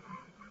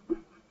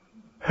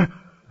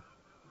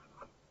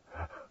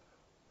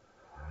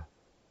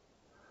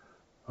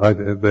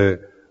 The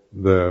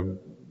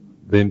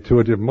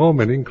intuitive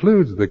moment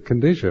includes the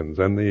conditions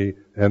and the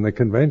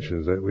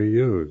conventions that we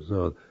use.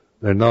 So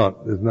there's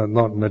not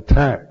an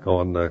attack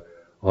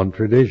on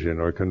tradition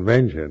or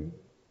convention,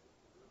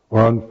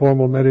 or on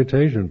formal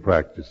meditation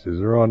practices,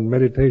 or on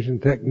meditation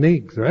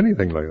techniques, or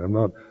anything like that. I'm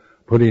not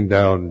putting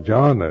down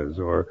jhanas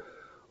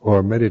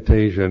or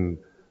meditation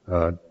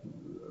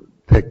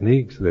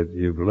techniques that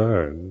you've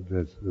learned.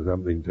 It's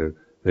something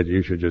that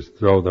you should just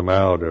throw them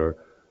out, or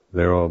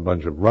they're all a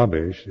bunch of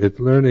rubbish. It's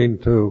learning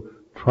to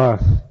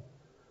trust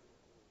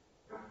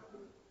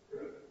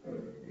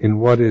in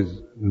what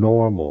is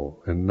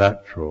normal and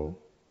natural,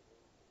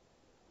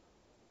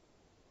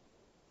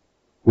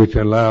 which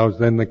allows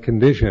then the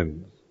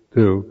conditions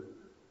to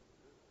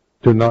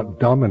not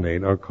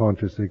dominate our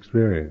conscious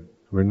experience.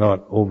 We're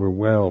not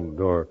overwhelmed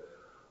or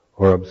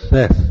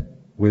obsessed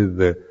with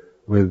the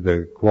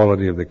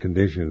quality of the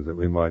conditions that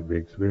we might be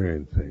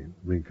experiencing,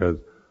 because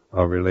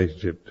our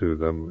relationship to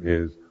them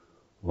is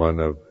one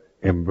of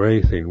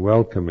embracing,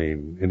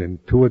 welcoming, an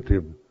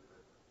intuitive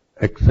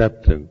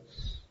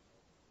acceptance,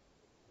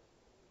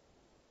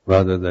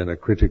 rather than a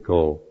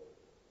critical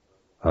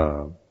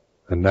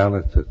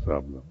analysis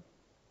of them.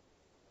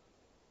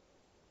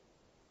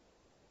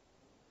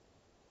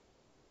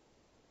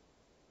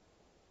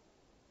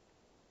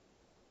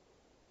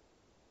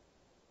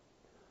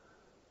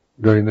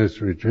 During this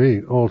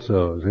retreat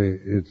also,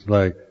 it's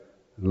like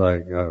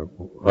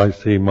I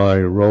see my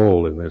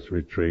role in this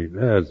retreat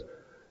as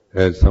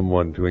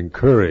someone to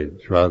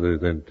encourage rather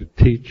than to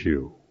teach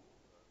you.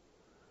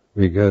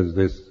 Because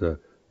this,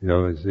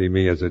 you see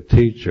me as a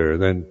teacher,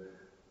 then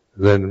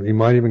you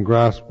might even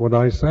grasp what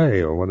I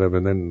say or whatever,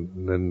 and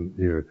then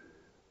you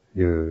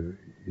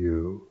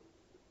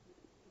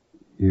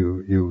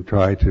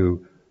try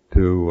to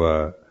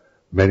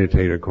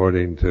meditate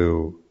according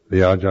to the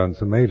Ajahn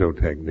Sumedho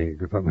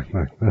technique or something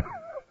like that.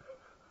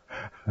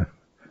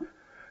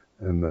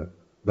 And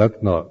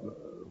that's not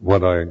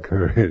what I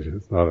encourage.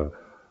 It's not a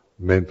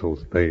mental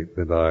state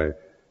that I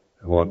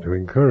want to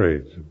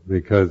encourage,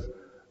 because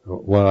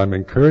what I'm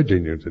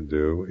encouraging you to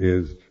do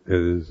is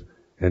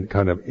a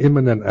kind of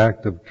imminent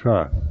act of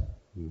trust.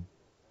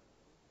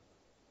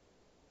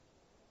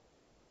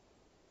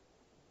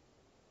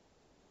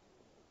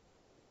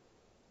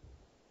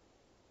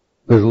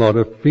 There's a lot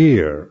of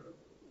fear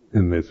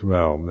in this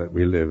realm that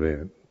we live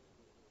in.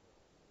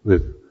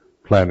 This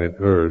planet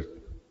Earth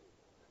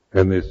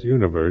and this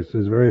universe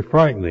is very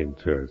frightening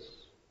to us.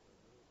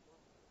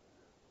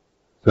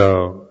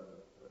 So,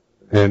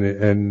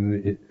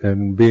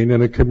 and being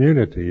in a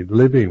community,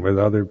 living with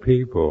other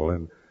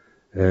people,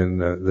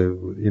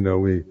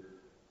 we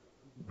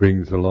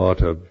brings a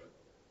lot of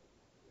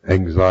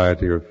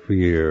anxiety or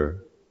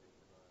fear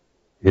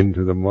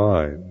into the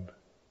mind.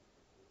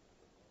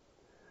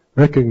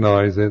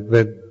 Recognize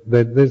that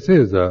this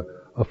is a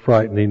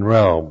frightening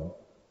realm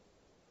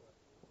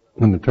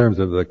in terms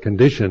of the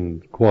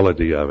conditioned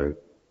quality of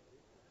it.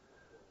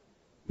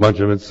 Much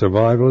of it's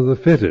survival of the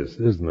fittest,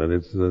 isn't it?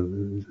 It's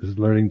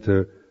learning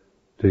to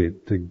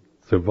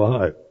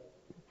survive,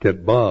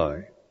 get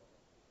by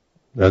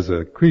as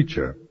a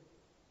creature,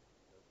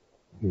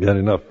 get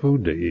enough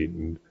food to eat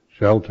and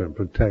shelter and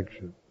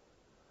protection.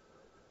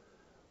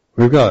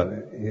 We've got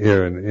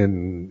here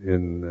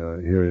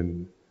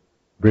in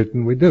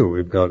Britain, we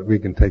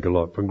can take a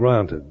lot for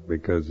granted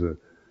because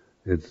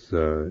it's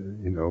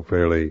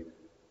fairly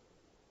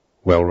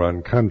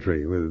well-run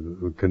country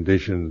with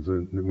conditions,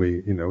 and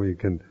we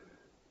can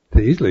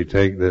easily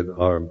take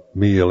our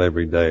meal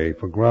every day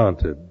for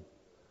granted.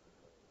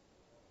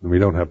 And we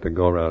don't have to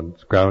go around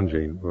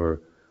scrounging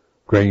for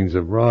grains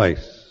of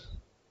rice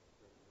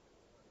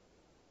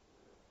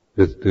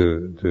just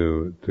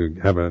to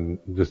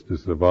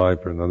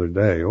survive for another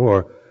day,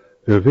 or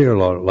to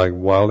feel like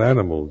wild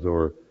animals,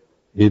 or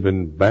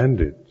even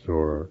bandits,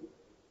 or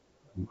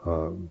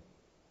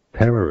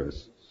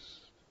terrorists.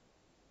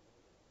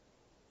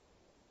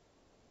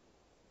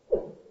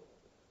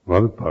 In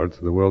other parts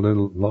of the world, there's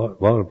a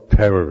lot of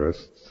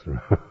terrorists.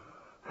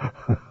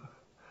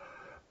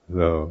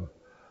 So,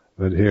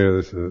 but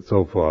here,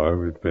 so far,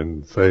 we've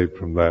been saved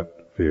from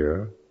that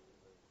fear.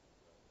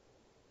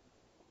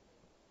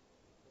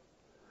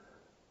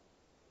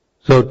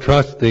 So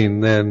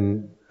trusting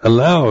then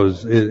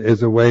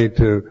is a way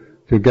to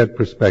get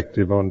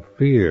perspective on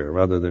fear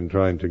rather than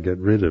trying to get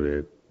rid of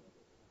it.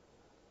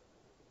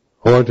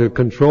 Or to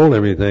control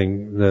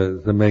everything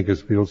to make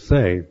us feel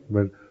safe,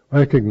 but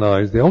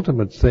recognize the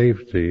ultimate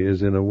safety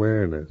is in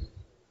awareness.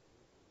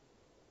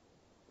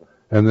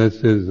 And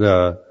this is,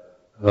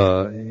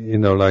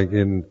 like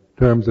in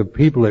terms of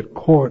people that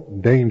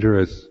court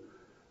dangerous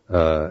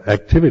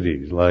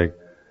activities, like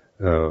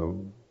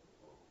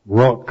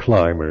rock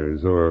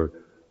climbers, or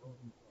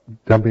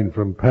jumping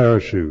from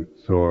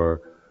parachutes,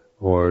 or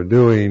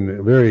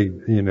doing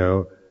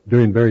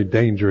very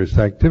dangerous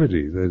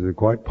activities. They're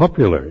quite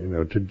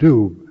popular,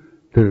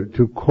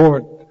 to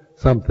court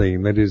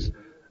something that is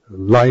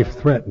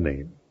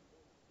life-threatening.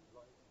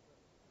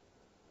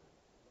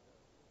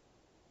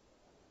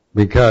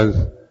 Because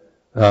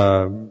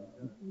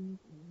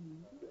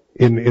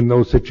in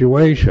those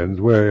situations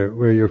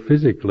where you're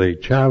physically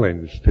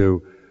challenged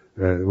to,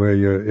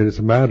 it's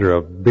a matter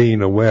of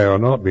being aware or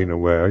not being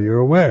aware, you're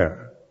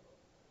aware.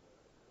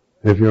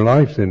 If your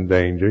life's in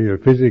danger, you're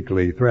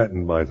physically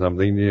threatened by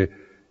something,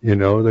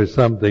 there's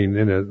something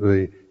in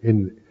it,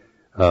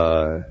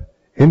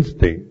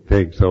 instinct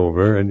takes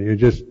over, and you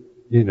just,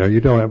 you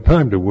don't have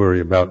time to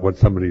worry about what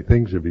somebody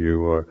thinks of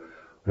you or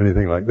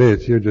anything like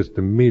this. You're just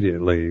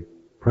immediately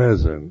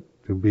present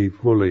to be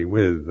fully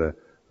with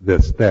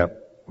the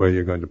step where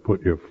you're going to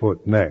put your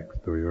foot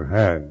next, or your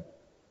hand.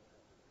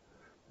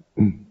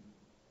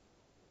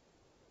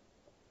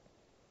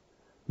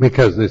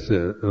 Because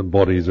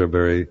bodies are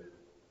very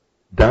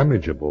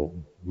damageable,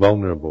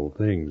 vulnerable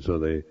things, so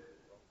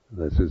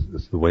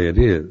that's the way it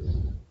is.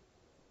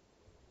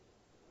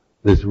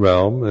 This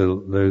realm,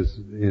 there's,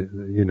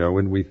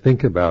 when we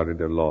think about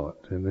it a lot,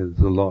 and there's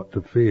a lot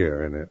to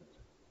fear in it.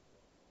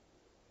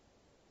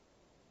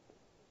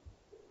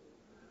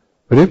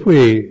 But if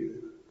we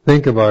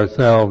think of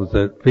ourselves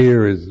that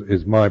fear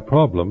is my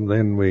problem,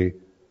 then we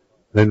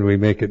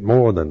make it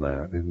more than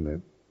that, isn't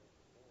it?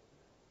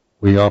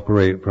 We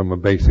operate from a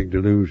basic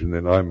delusion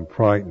that I'm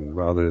frightened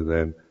rather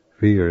than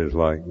fear is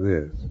like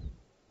this.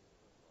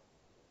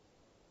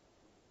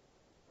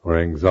 Or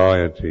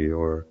anxiety,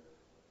 or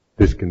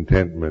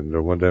discontentment,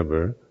 or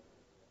whatever.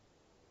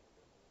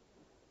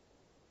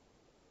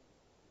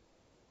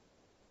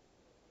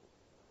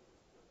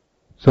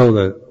 So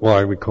that's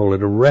why we call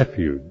it a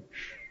refuge.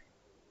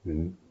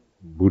 In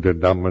Buddha,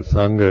 Dhamma,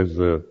 Sangha is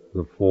the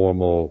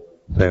formal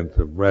sense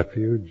of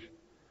refuge.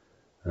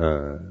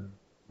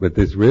 But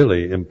this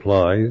really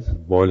implies,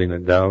 boiling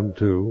it down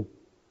to,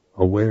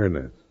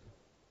 awareness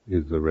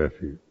is the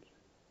refuge.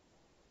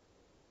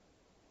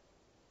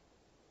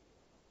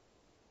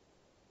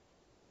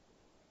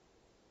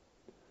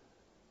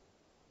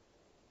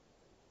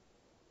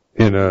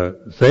 In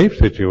a safe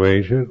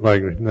situation,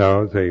 like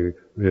now, say,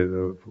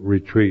 the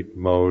retreat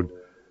mode,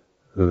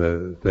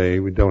 say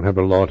we don't have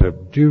a lot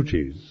of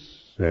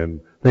duties and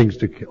things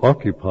to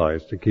occupy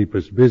us to keep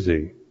us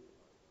busy.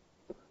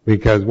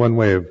 Because one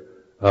way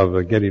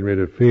of getting rid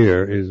of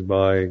fear is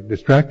by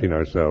distracting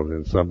ourselves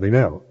in something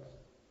else.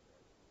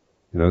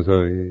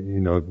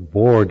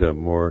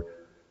 Boredom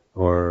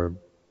or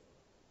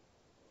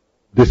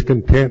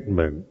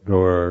discontentment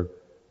or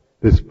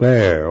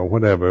despair or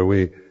whatever,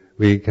 we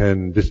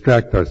can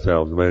distract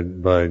ourselves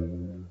by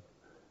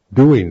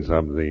doing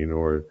something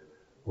or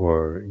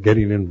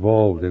getting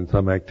involved in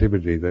some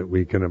activity that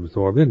we can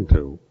absorb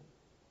into.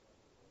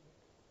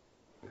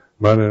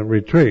 But a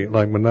retreat,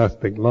 like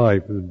monastic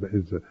life,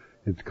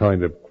 its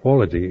kind of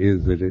quality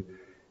is that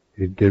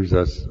it gives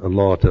us a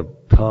lot of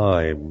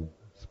time,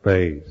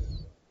 space.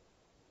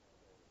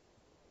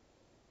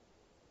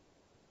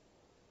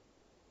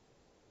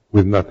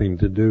 With nothing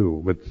to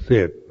do but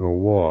sit or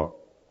walk,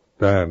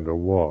 stand or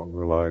walk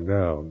or lie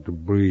down, to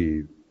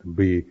breathe, to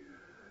be,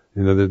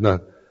 there's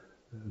not,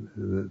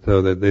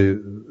 so that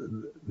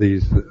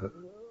these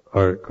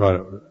are kind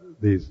of,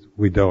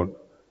 we don't,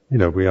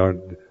 if we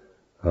aren't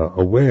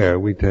aware,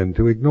 we tend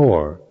to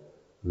ignore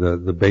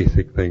the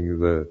basic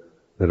things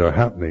that are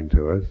happening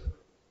to us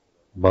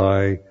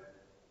by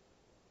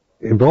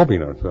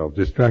involving ourselves,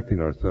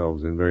 distracting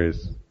ourselves in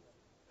various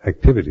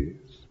activities.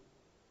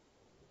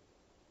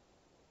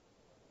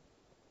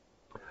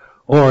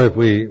 Or if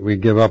we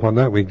give up on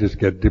that, we just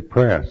get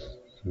depressed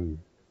and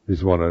We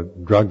just want to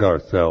drug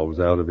ourselves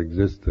out of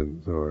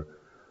existence, or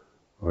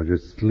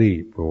just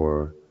sleep,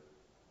 or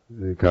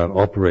we can't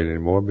operate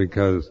anymore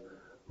because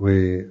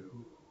we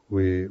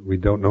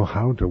don't know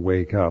how to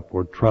wake up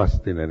or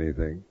trust in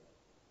anything,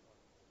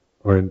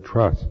 or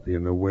entrust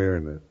in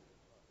awareness.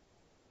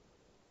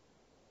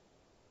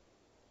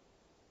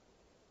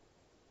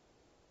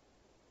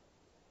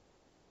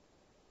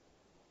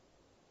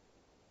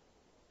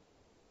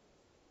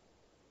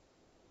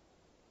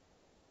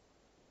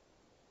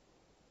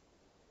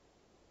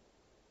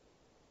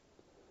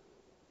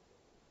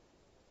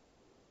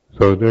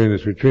 So during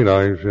this retreat,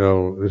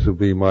 this will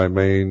be my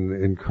main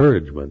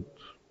encouragement.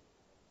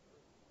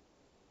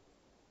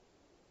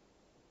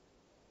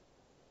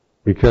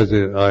 Because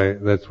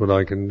that's what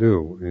I can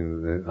do,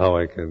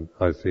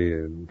 I see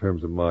in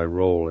terms of my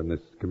role in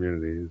this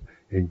community, is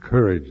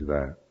encourage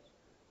that.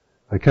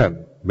 I can't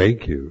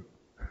make you.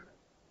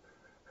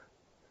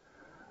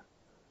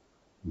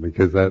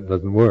 Because that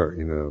doesn't work,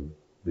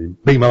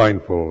 Be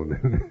mindful.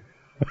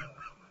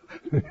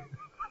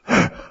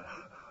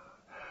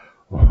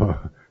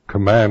 Or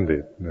command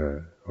it,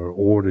 or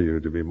order you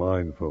to be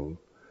mindful.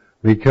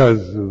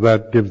 Because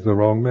that gives the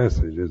wrong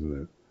message,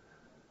 isn't it?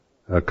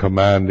 A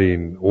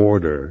commanding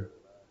order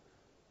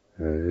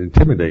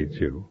intimidates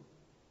you.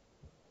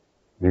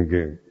 You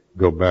can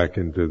go back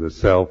into the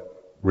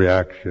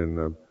self-reaction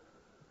of,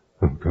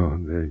 oh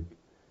God,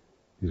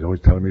 he's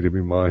always telling me to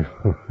be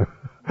mindful.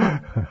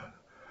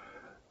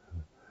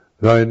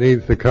 So it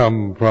needs to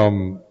come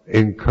from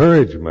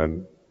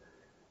encouragement,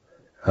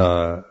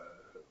 and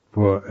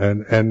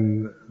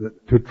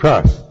to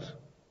trust.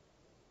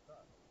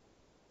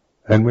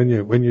 And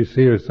when you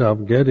see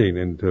yourself getting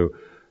into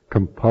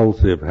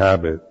compulsive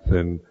habits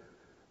and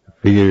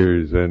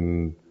fears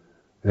and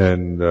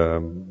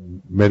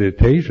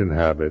meditation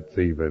habits,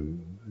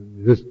 even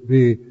just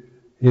be,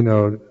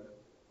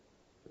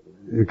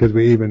 because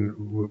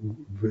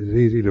it's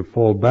easy to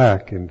fall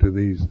back into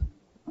these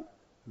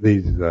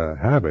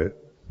habits.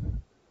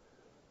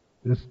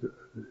 Just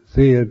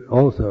see it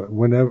also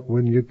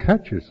when you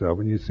catch yourself,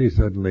 when you see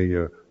suddenly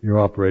you're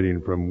operating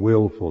from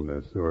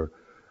willfulness or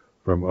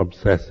from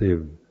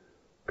obsessive,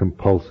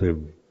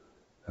 compulsive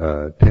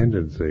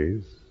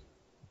tendencies.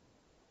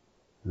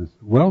 Just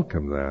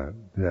welcome that.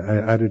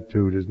 The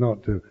attitude is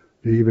not to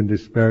even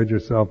disparage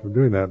yourself from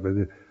doing that, but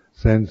the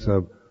sense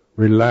of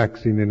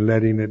relaxing and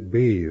letting it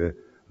be.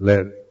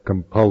 Let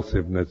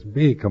compulsiveness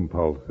be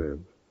compulsive.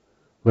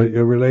 But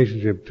your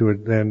relationship to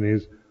it then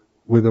is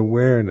with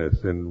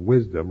awareness and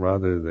wisdom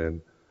rather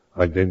than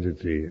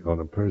identity on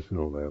a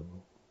personal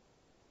level.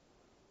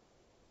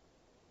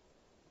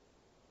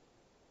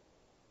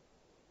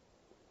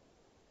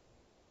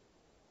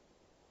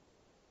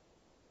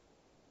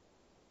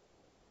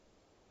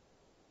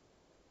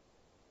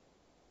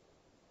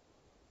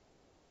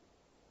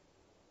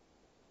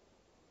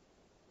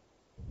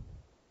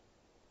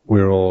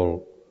 We're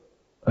all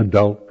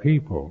adult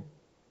people.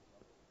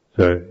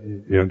 So,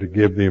 to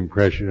give the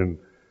impression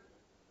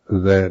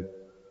to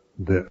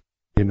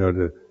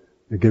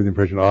give the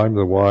impression I'm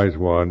the wise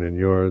one and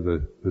you're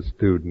the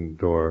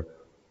student, or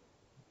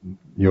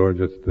you're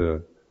just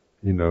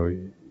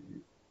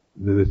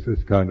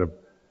this kind of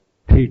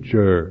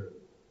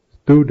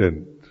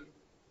teacher-student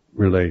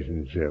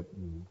relationship.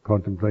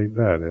 Contemplate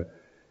that.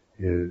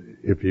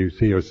 If you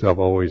see yourself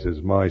always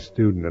as my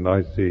student and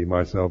I see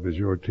myself as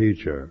your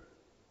teacher,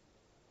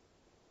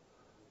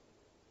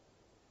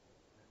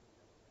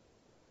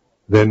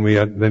 then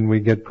we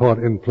get caught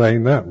in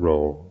playing that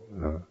role.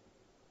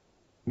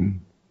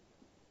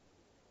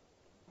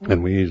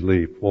 And we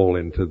easily fall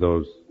into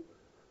those,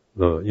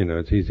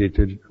 it's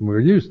easy we're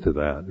used to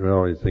that. We're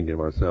always thinking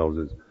of ourselves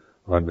as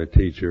I'm a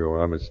teacher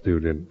or I'm a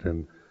student,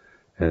 and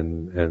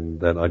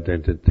that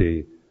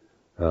identity,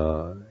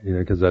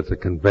 because that's a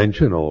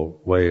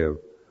conventional way of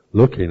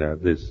looking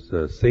at this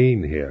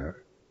scene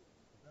here.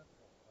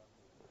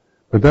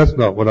 But that's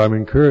not what I'm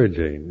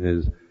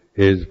encouraging,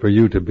 is for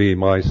you to be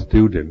my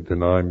student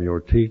and I'm your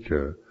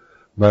teacher,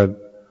 but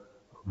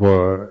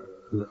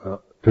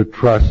to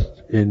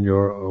trust in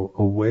your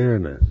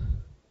awareness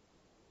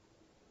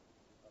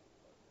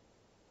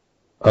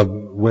of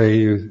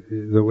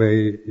the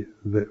way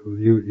that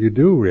you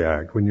do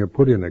react when you're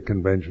put in a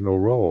conventional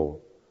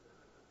role,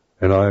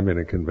 and I'm in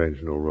a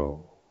conventional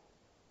role.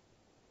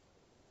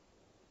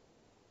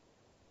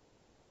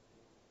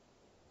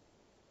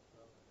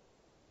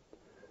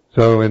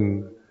 So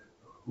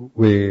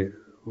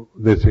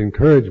this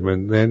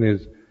encouragement then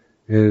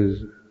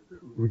is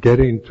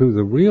getting to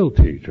the real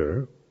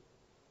teacher.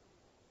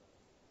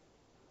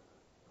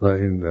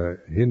 In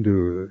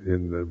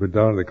the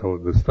Vedanta they call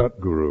it the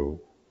Satguru,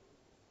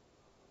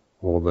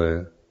 or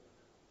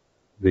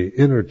the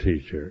inner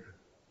teacher,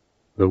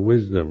 the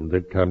wisdom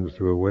that comes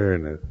through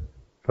awareness.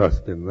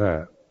 Trust in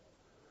that,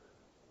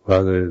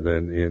 rather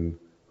than in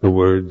the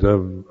words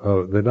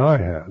that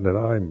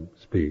I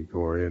speak,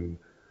 or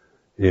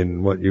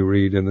in what you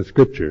read in the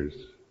scriptures.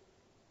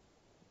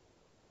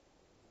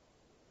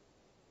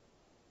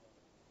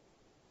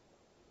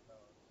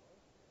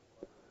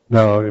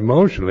 Now,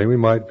 emotionally, we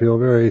might feel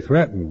very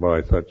threatened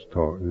by such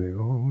talk.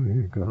 Oh,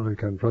 God, I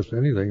can't trust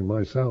anything in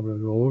myself.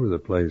 It's all over the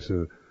place.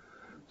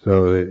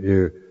 So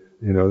that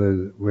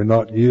we're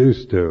not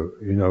used to,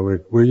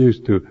 we're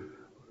used to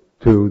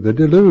the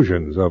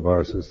delusions of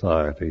our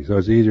society. So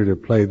it's easier to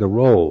play the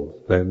roles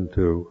than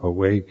to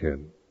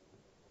awaken.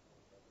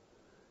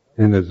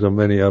 And there's so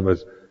many of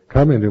us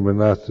come into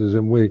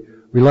monasticism, we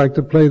like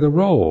to play the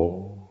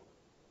role.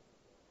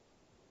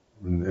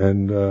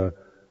 And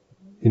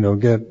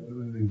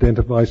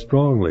identify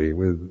strongly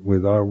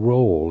with our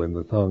role in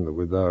the Sangha,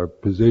 with our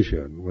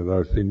position, with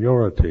our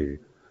seniority,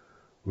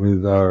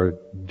 with our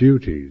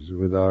duties,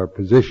 with our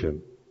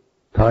position,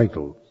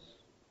 titles.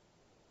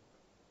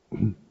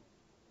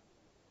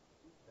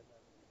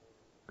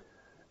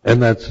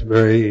 And that's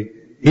very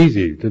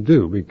easy to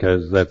do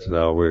because that's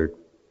how we're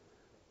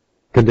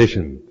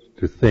conditioned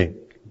to think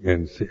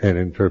and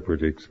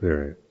interpret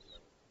experience.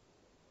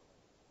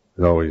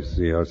 We always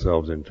see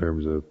ourselves in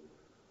terms of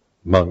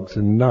monks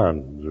and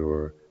nuns,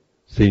 or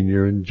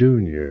senior and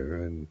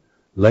junior, and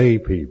lay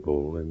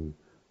people, and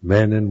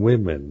men and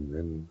women,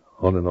 and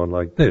on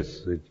like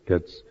this. It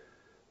gets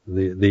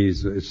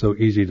it's so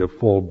easy to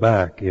fall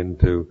back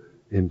into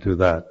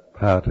that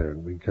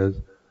pattern because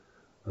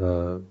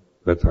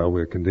that's how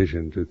we're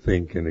conditioned to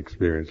think and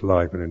experience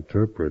life and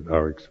interpret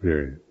our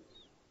experience.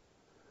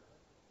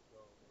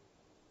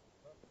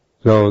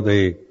 So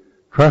the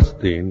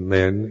trusting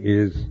then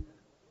is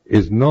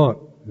not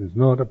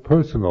a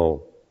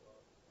personal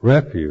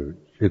refuge.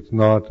 It's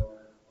not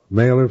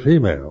male or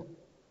female,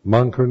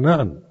 monk or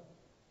nun,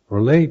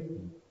 or lay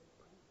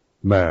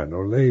man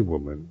or lay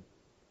woman,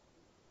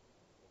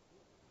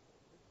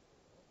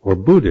 or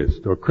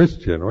Buddhist or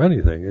Christian or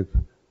anything. It's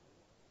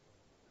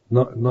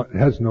not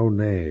has no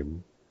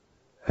name,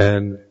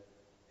 and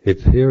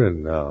it's here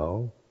and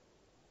now,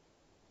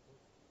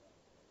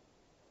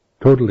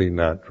 totally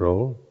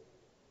natural,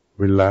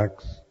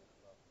 relaxed,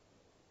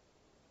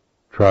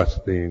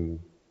 trusting,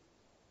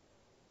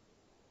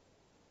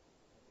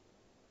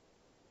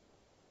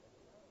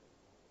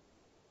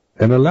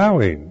 and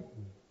allowing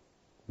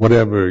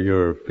whatever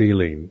you're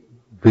feeling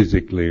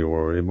physically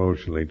or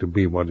emotionally to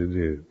be what it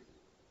is,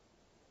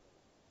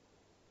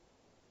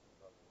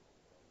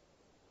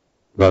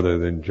 rather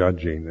than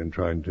judging and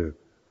trying to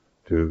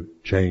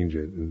change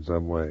it in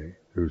some way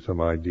through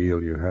some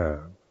ideal you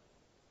have.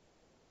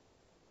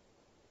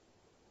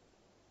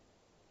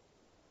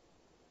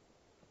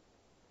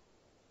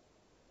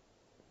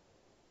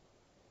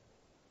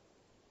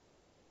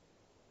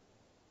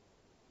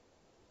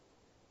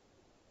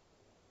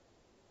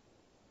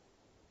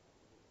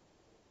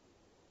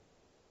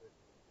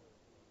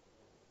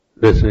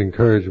 This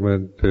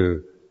encouragement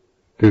to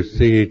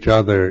see each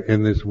other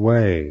in this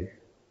way,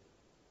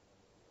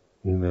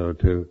 as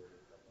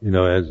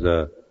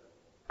a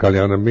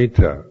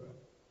kalyanamitta,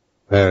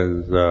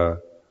 as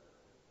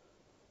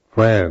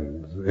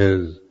friends,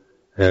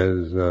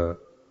 as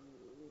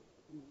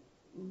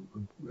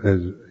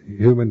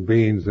human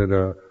beings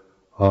that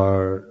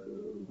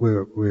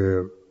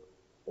we're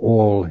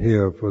all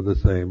here for the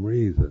same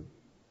reason.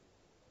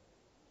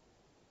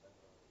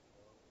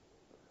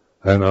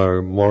 And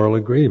our moral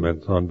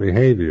agreements on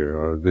behavior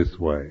are this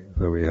way.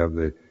 So we have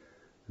the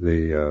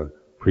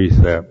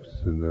precepts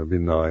and the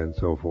Vinaya and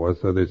so forth.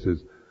 So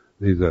these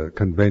are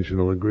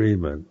conventional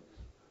agreements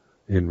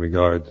in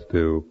regards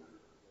to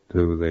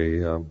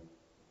the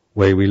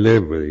way we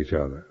live with each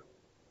other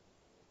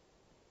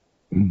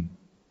in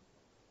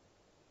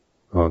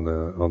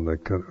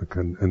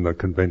the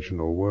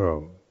conventional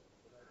world.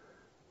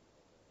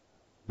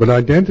 But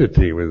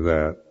identity with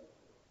that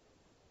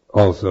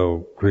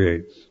also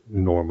creates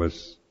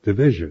enormous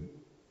division.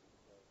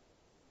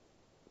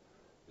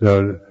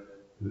 So,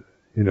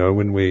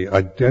 when we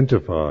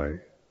identify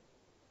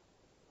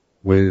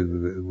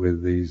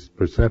with these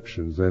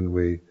perceptions, then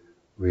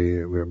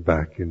we're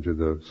back into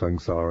the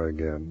samsara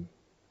again,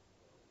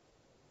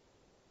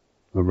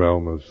 the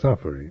realm of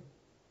suffering.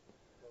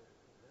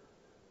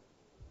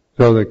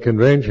 So the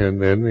convention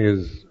then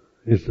is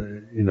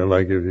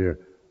like if you're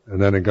an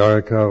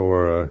anagarika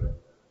or a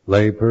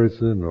lay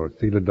person or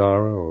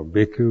siladhara or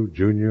bhikkhu,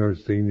 junior,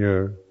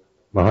 senior,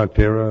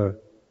 mahatera,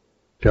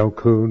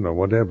 chalkun or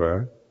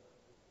whatever.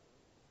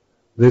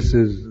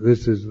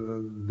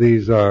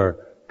 These are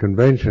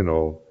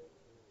conventional,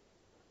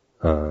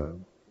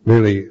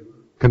 really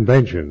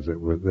conventions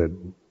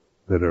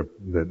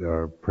that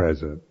are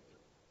present,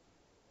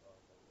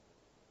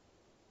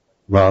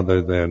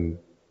 rather than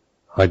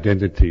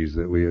identities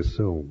that we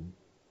assume.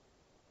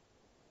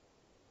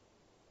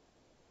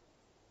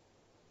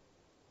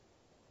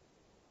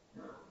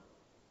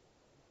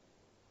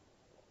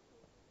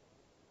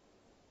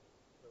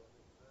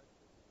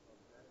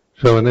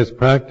 So in this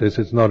practice,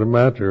 it's not a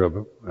matter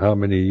of how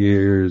many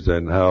years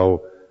and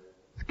how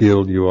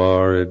skilled you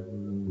are at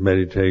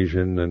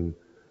meditation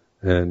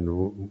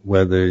and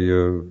whether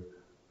you're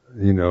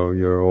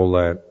all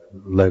that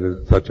led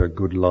such a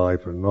good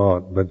life or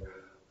not, but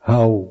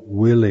how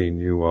willing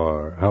you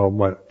are, how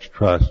much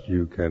trust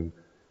you can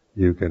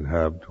you can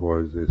have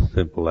towards this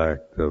simple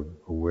act of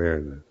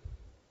awareness.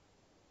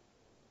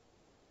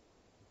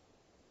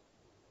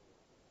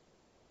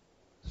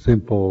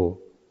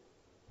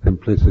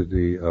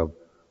 Simplicity of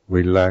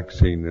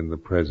relaxing in the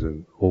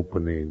present,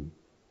 opening,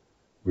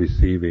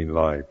 receiving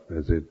life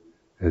as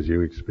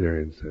you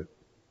experience it,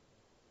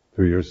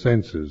 through your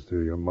senses,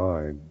 through your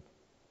mind.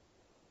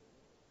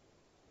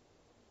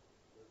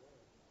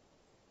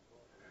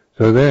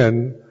 So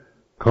then,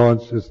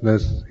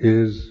 consciousness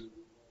is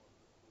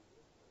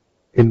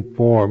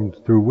informed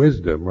through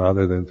wisdom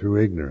rather than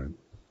through ignorance.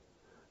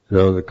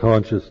 So the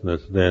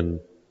consciousness then,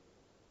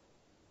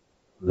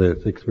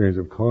 this experience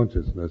of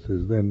consciousness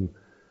is then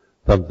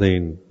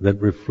something that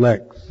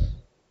reflects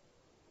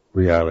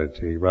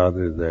reality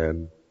rather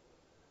than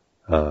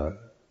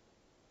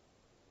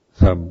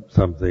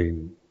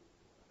something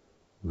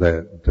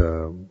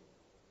that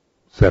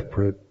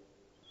separate,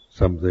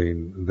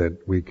 something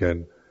that we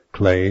can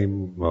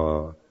claim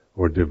or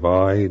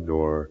divide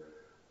or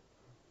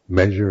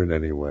measure in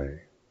any way.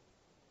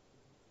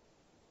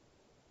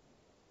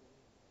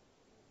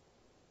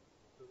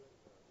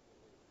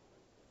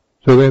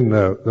 So then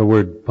the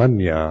word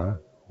panya,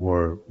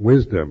 or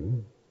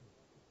wisdom,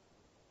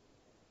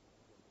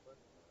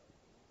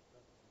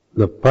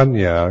 the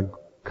panya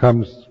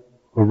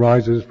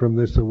arises from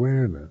this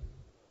awareness.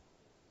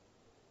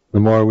 The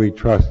more we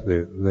trust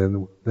it,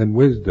 then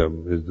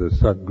wisdom is the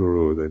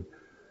Satguru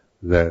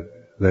that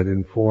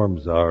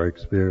informs our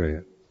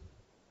experience,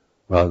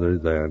 rather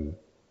than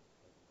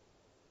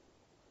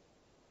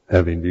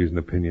having views and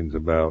opinions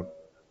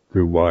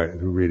through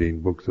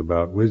reading books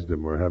about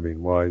wisdom or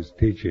having wise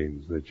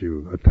teachings that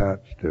you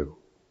attach to.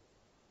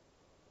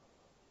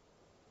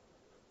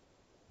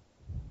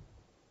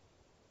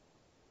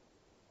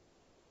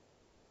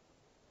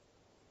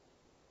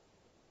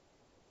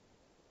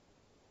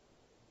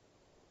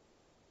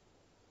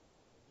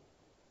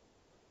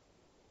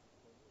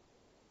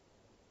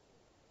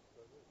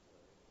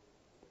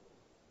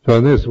 So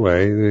in this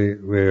way,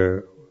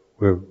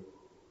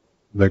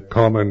 the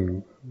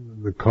common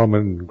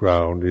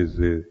ground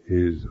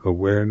is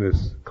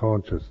awareness,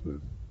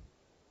 consciousness.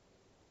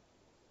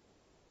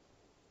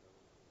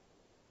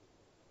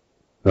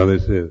 Now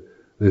this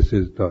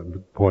is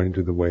pointing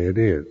to the way it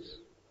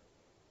is.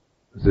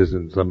 This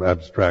isn't some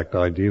abstract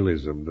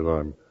idealism that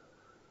I'm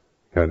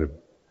kind of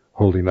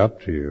holding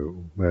up to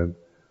you, but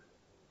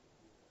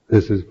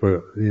this is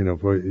for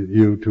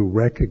you to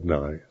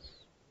recognize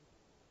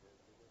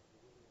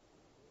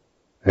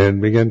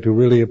and begin to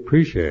really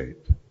appreciate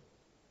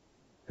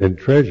and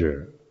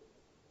treasure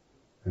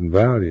and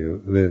value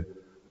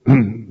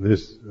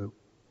this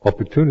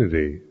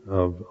opportunity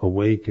of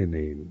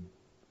awakening.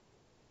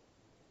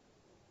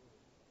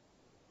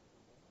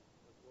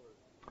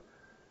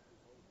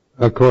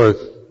 Of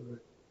course,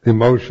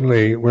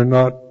 emotionally, we're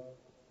not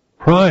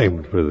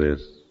primed for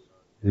this.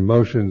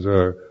 Emotions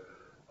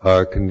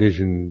are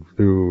conditioned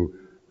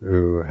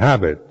through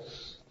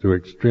habits, through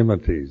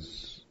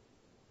extremities.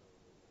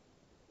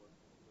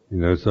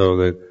 So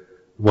that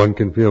one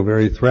can feel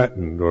very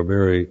threatened or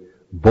very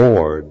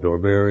bored or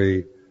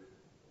very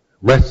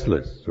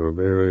restless or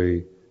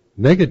very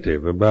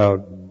negative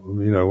about,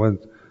 being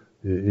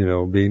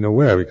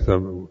aware, because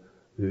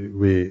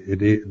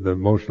the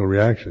emotional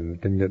reaction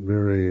can get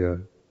very,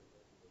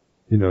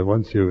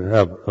 once you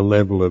have a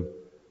level of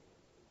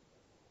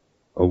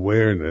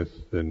awareness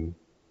and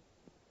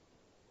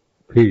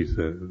peace,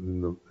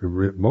 the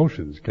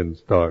emotions can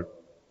start,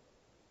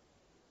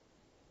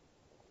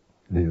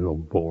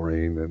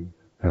 boring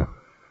and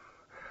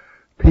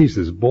peace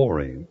is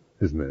boring,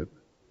 isn't it?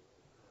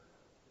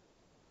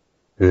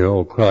 They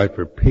all cry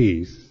for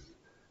peace,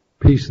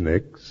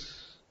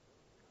 peaceniks.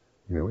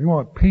 We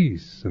want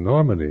peace and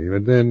harmony,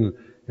 but then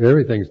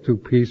everything's too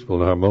peaceful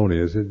and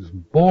harmonious. It's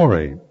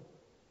boring.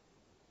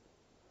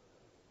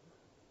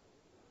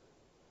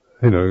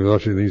 You're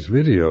watching these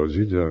videos.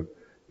 You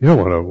don't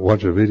want to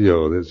watch a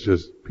video that's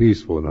just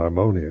peaceful and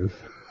harmonious.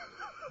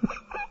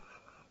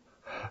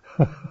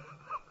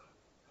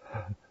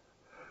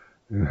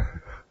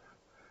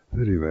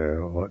 Sitting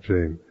there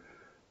watching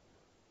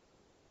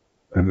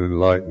an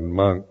enlightened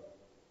monk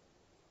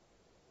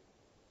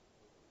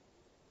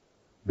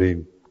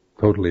being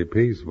totally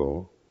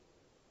peaceful.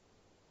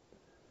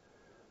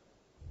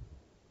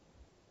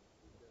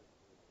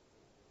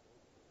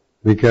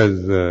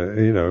 Because,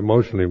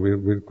 emotionally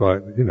we're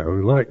quite, we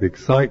like the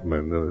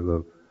excitement,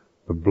 the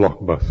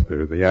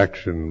blockbuster, the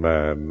action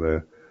man,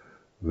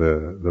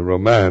 the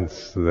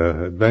romance,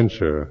 the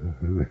adventure.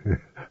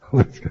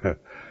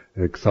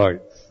 It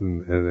excites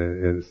and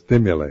it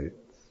stimulates.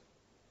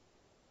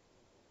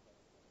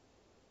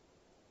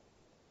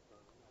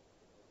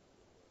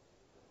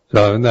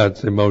 So, and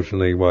that's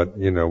emotionally what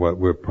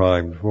we're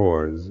primed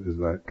for is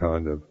that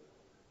kind of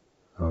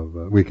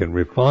we can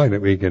refine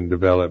it, we can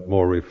develop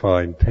more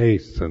refined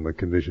tastes in the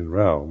conditioned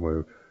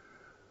realm.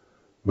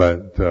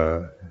 But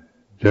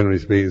generally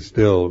speaking,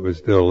 we're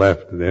still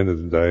left at the end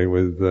of the day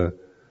with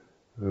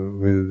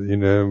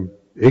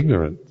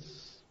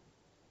ignorance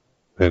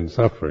and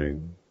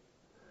suffering.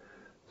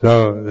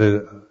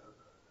 So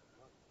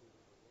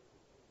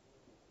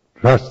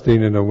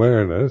trusting in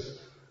awareness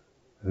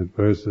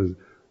versus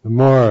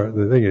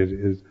the thing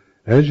is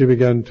as you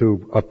begin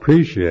to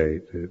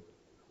appreciate it,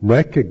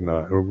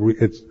 recognize,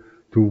 it's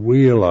to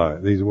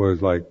realize, these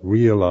words like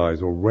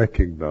realize or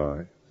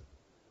recognize.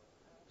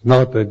 It's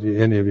not that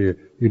any of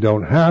you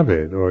don't have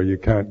it or you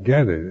can't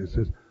get it. It's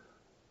just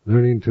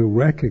learning to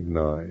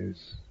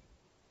recognize,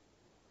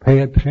 pay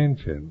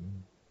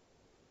attention,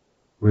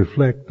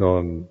 reflect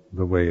on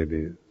the way it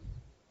is.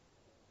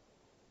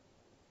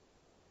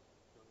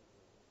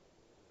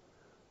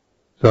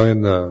 So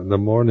in the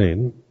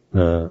morning,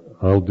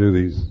 I'll do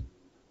these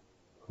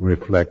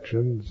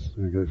reflections,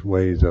 these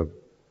ways of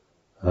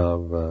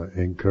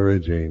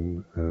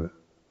encouraging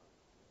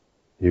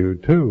you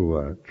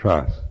to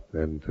trust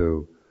and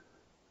to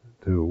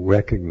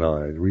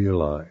recognize,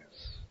 realize.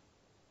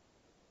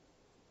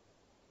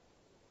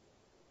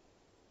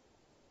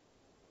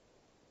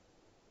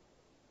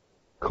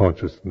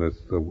 Consciousness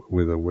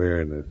with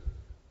awareness,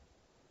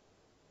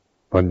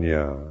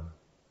 panya.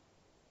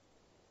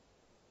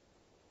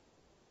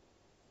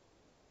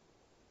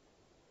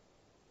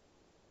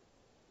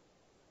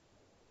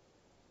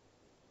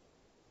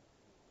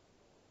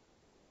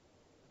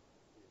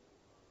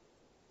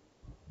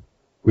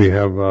 We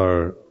have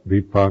our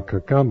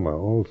vipaka kamma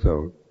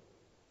also.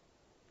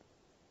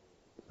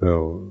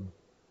 So,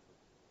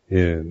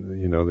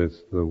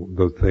 that's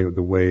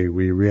the way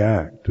we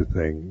react to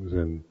things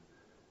and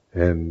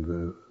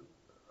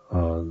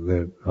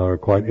that are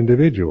quite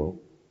individual.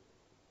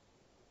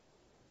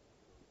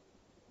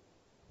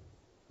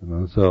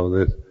 So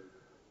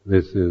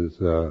this is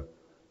so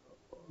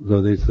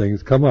these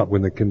things come up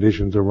when the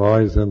conditions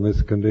arise, and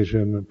this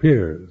condition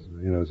appears.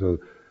 So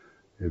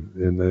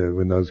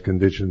when those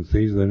conditions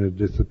cease, then it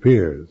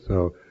disappears.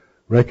 So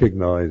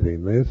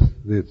recognizing this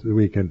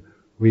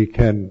we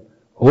can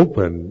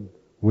open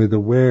with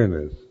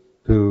awareness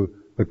to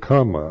the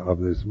karma of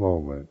this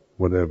moment,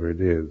 whatever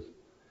it is,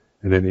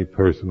 in any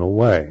personal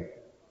way.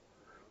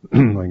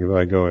 Like if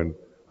I go and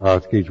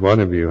ask each one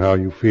of you how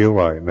you feel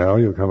right now,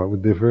 you'll come up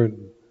with different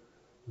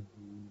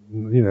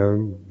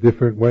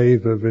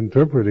ways of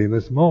interpreting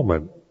this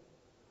moment.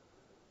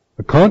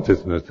 The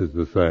consciousness is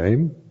the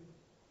same.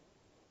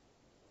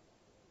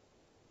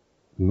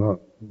 Not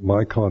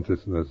my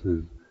consciousness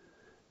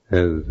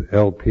has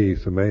L.P.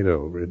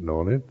 Sumedho written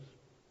on it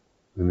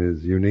and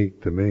is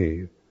unique to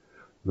me.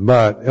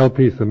 But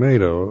L.P.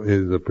 Sumedho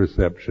is a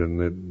perception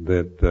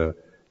that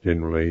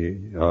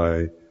generally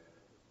I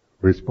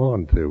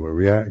respond to or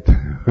react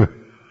to.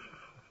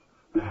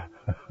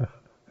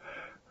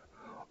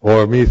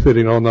 Or me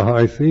sitting on the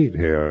high seat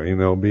here,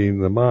 being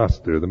the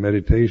master, the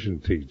meditation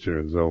teacher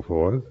and so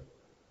forth,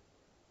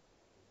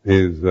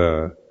 is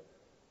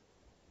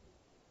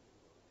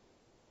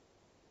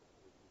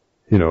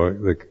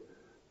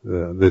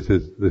this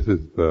is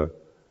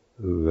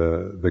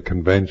the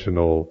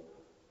conventional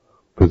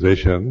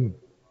position,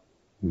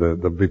 the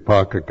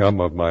vipaka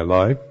kamma of my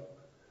life.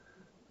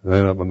 And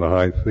then up on the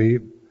high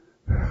seat.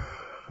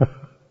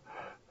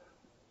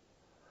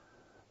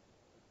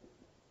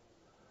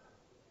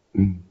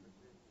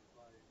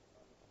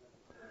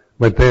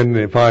 But then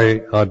if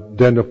I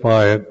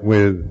identify it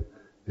with,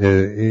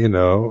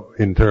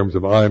 in terms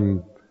of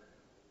I'm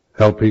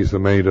L.P.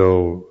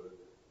 Sumedho,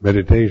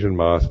 meditation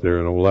master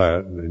and all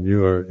that, and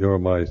you're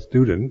my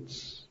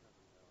students,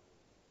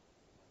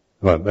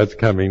 well, that's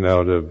coming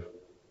out of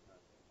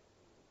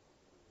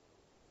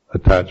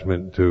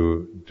attachment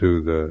to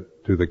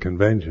the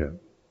convention.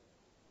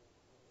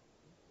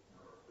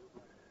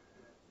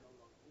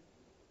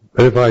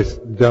 But if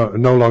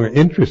I'm no longer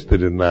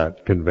interested in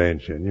that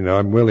convention,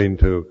 I'm willing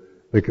to,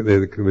 the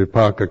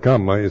vipaka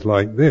kamma is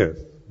like this.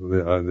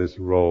 This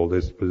role,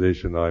 this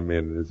position I'm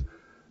in is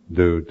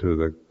due to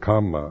the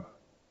kamma.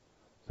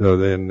 So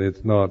then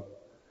it's not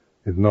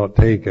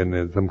taken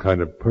as some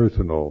kind of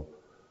personal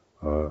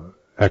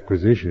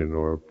acquisition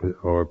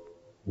or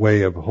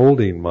way of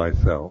holding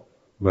myself,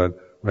 but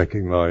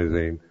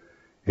recognizing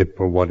it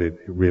for what it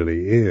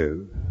really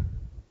is.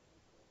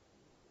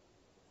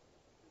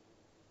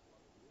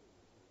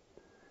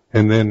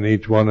 And then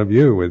each one of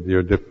you with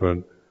your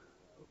different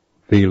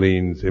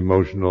feelings,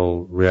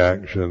 emotional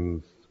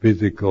reactions,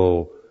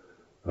 physical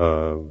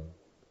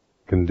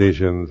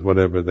conditions,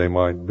 whatever they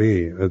might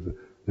be.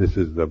 This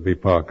is the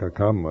vipaka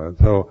kamma.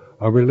 So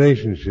our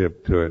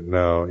relationship to it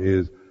now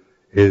is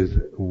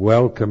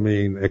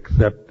welcoming,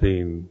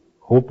 accepting,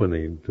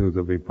 opening to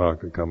the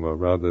vipaka kamma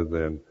rather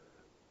than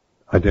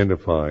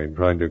identifying,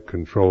 trying to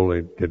control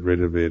it, get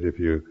rid of it if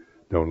you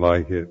don't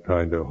like it,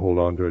 trying to hold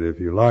on to it if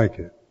you like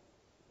it.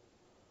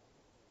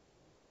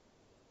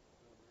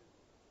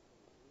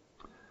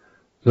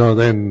 So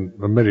then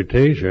the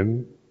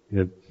meditation,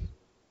 it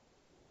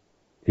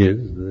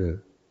is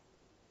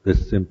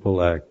this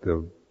simple act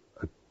of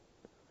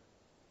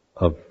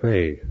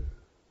faith,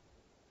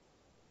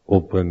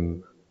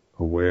 open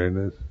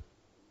awareness,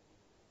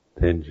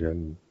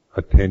 attention,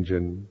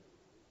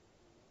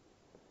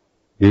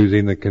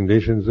 using the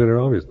conditions that are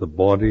obvious, the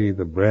body,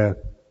 the breath,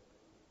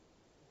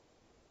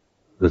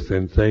 the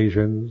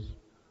sensations,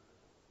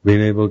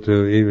 being able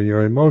to, even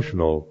your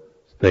emotional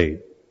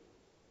state,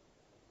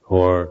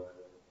 or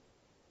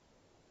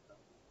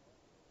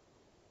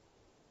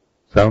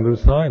sound of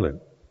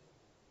silence,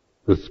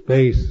 the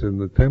space in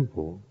the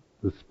temple,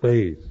 the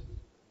space,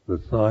 the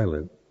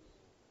silence.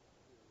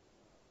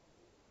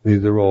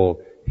 These are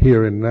all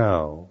here and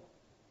now.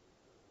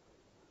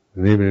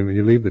 And even when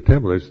you leave the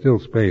temple, there's still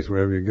space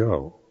wherever you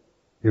go.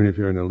 Even if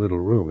you're in a little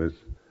room, there's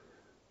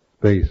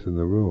space in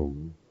the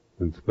room,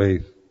 and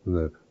space in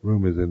the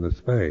room is in the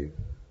space.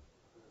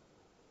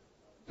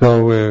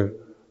 So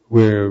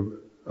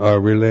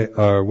our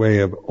way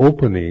of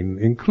opening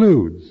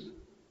includes.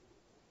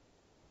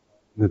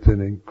 It's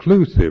an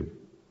inclusive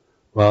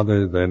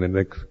rather than an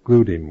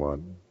excluding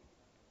one.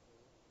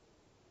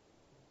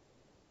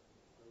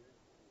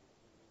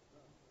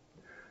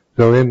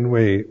 So when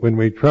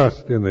we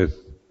trust in this,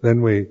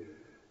 then we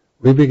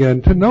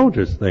begin to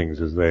notice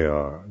things as they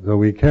are. So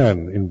we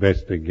can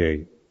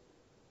investigate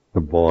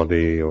the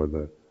body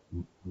or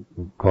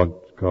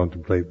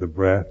contemplate the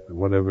breath, or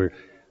whatever.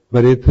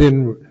 But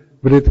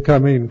it's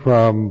coming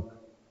from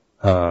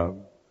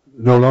no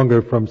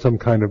longer from some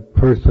kind of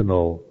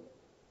personal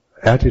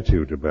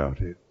attitude about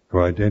it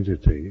or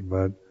identity,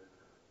 but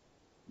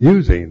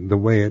using the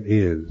way it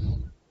is,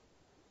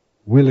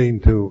 willing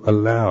to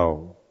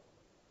allow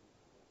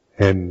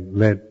and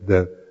let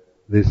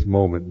this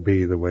moment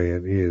be the way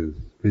it is,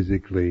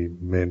 physically,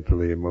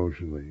 mentally,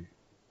 emotionally.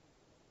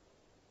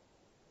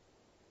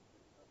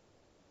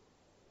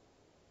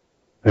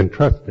 And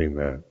trusting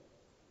that.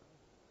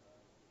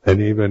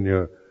 And even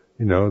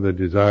the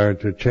desire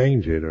to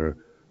change it or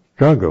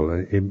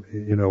struggle,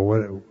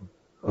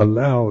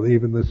 allow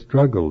even the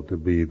struggle to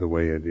be the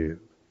way it is.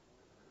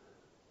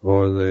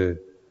 Or the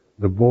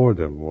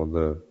boredom, or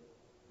the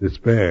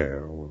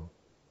despair,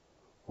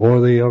 or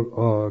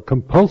the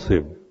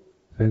compulsive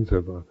sense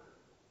of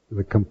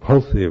the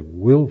compulsive,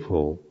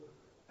 willful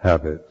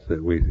habits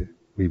that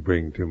we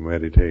bring to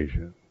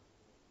meditation.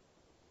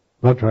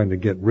 Not trying to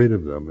get rid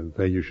of them and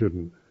say you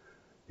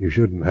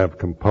shouldn't have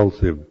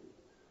compulsive,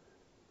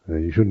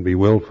 you shouldn't be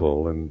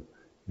willful, and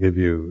give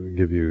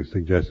you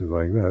suggestions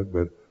like that,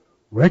 but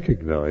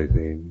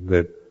recognizing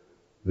that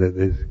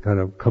this kind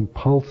of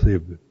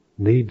compulsive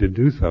need to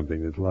do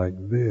something is like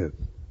this,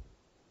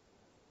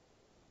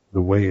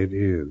 the way it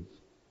is.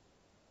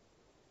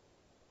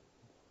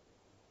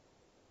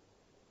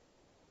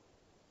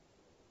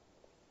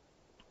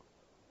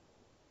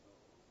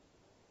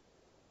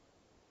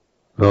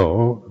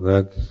 So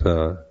that's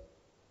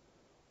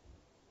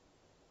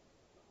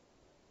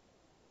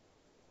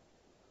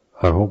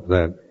I hope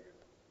that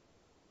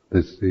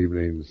this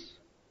evening's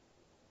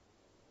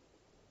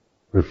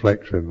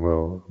reflection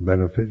will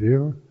benefit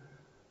you,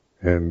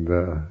 and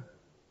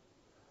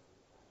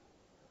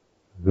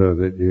so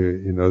that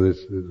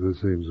this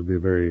seems to be a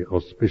very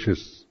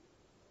auspicious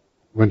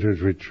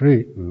winter's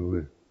retreat,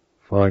 and a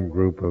fine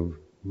group of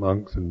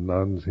monks and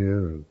nuns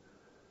here, and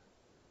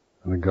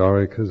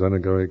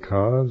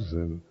anagarikas,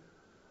 and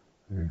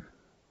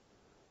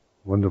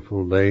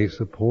wonderful lay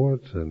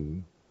support,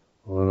 and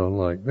on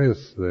like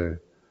this.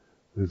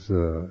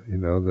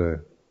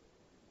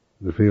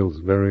 It feels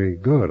very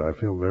good. I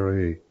feel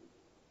very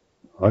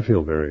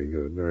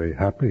good, very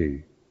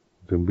happy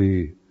to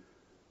be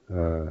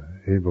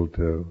able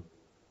to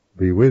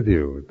be with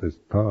you at this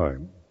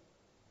time.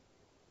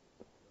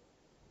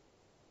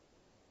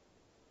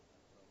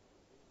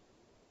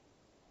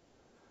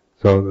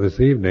 So this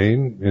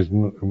evening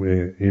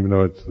even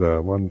though it's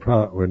one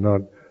part, I'm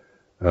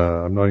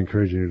not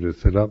encouraging you to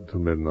sit up till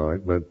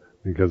midnight, but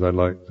because I'd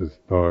like to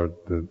start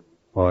at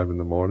 5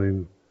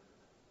 a.m.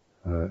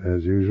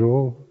 As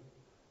usual,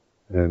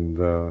 and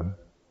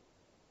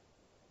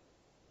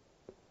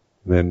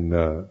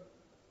then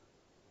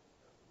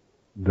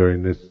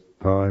during this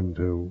time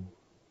to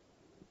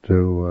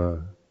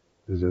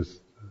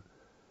just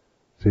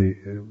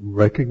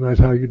recognize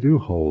how you do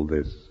hold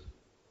this,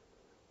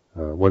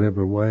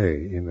 whatever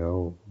way,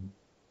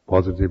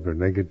 positive or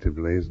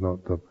negatively is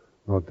not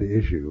the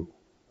issue,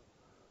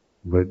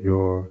 but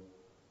you're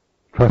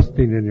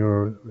trusting in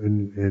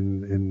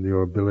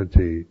your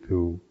ability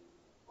to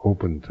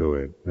open to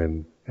it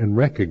and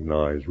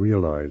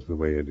realize the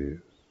way it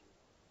is,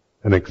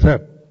 and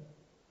accept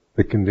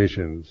the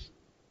conditions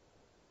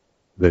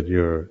that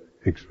you're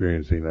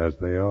experiencing as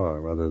they are,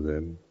 rather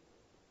than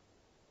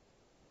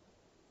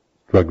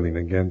struggling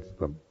against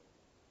them.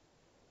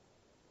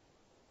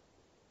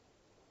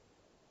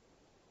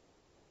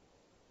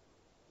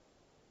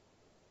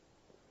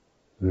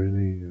 Is there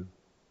any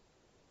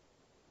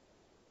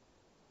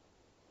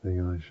thing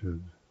I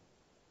should?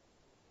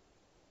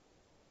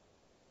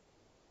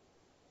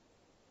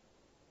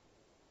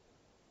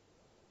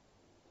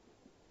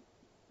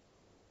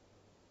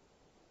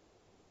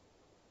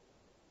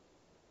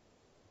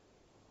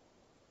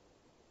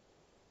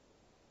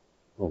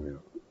 Oh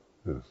yeah,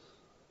 yes.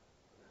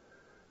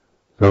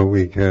 So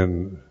we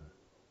can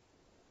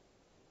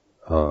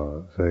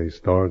say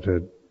start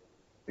at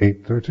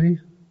 8:30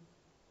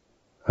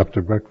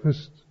 after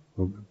breakfast.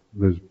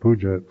 There's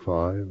puja at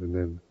 5, and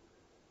then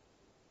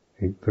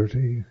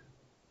 8:30.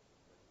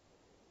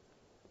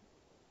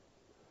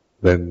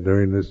 Then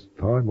during this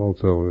time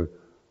also,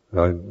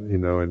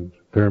 in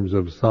terms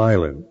of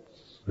silence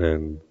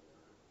and,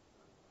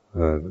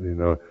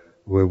 the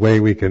way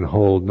we can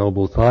hold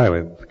noble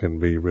silence can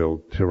be real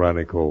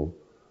tyrannical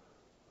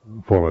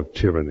form of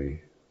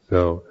tyranny.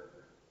 So,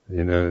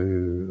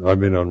 I've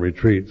been on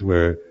retreats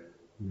where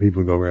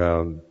people go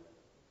around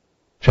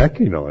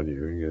checking on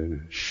you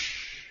and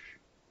shh,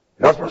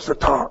 you're not supposed to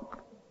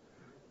talk.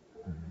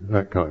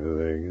 That kind of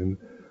thing. And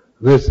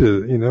this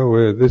is,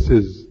 where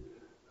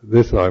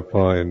this I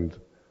find,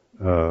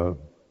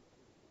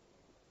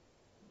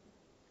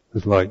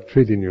 it's like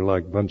treating you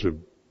like a bunch of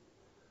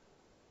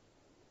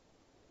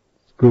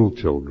school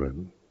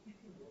children.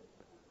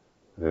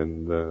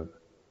 And,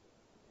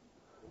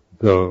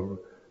 so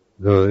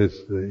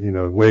it's,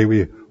 the way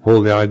we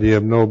hold the idea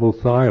of noble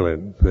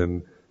silence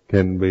and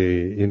can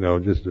be,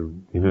 just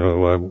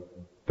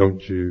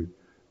don't you,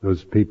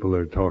 those people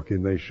are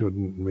talking, they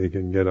shouldn't, we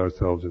can get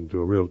ourselves into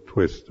a real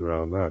twist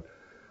around that.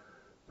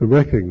 To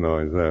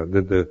recognize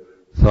that the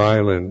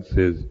silence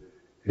is,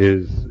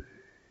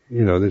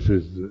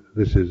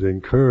 this is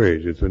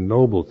encouraged, it's a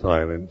noble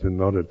silence and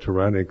not a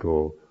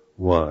tyrannical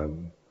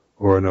one,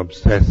 or an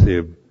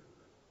obsessive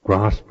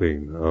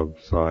grasping of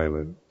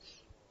silence.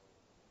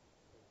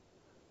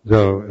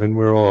 So, and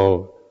we're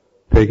all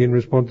taking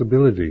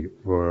responsibility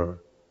for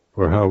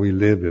how we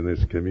live in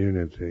this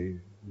community.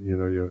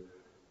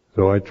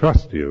 So I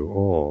trust you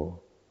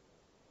all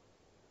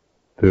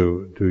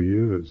to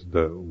use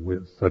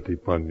with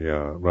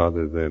satipanya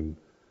rather than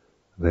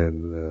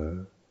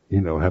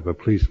have a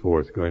police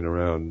force going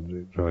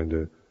around trying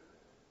to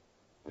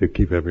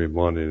keep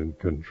everyone in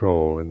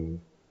control.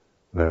 And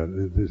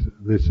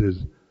this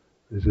is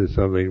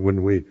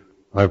something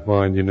I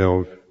find,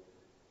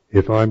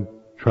 if I'm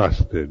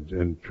trusted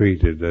and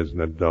treated as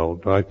an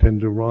adult, I tend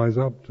to rise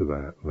up to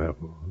that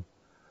level.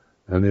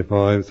 And if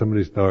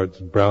somebody starts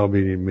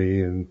browbeating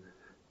me and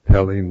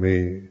telling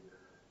me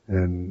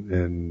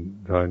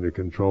and trying to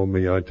control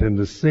me, I tend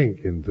to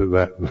sink into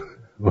that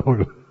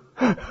level.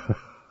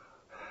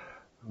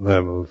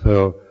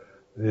 So,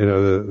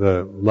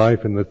 the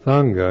life in the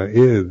Sangha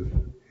is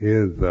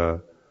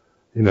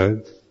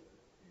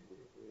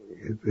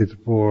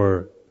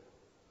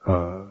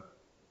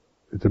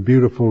it's a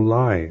beautiful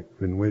life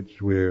in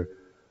which we're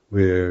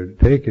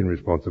taking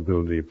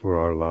responsibility for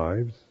our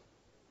lives,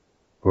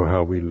 for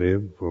how we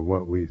live, for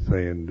what we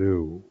say and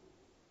do.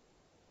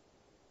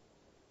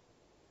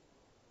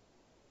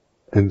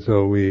 And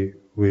so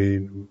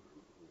to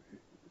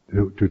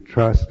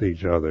trust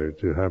each other,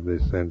 to have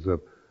this sense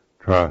of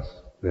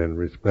trust and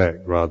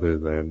respect rather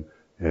than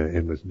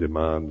endless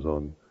demands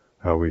on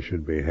how we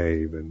should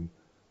behave and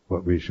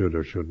what we should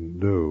or shouldn't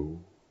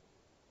do.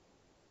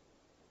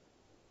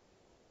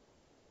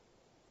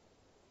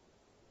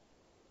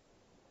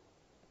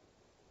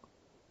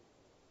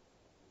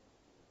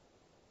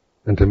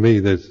 And to me,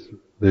 this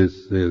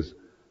is,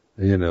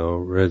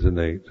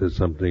 resonates as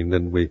something.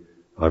 Then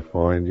I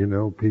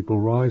find, people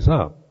rise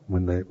up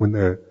when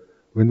they're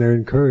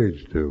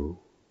encouraged to,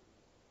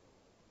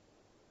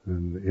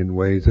 and in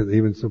ways that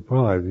even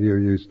surprise. You're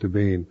used to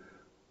being,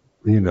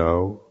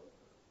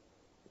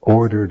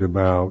 ordered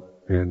about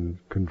and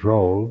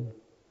controlled.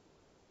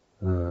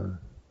 Then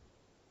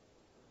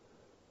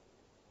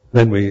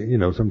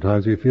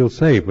sometimes we feel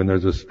safe when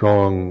there's a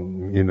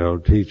strong,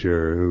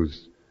 teacher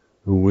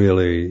who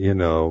really,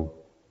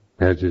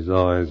 has his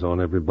eyes on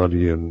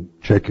everybody and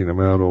checking them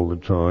out all the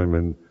time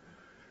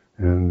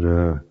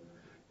and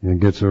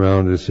gets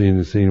around to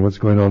seeing what's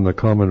going on in the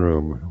common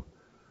room.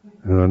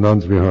 And the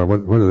nuns vihar,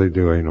 what are they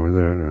doing over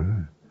there?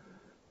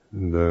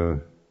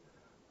 And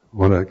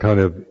on a kind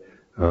of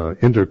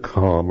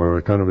intercom or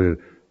kind of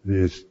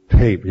this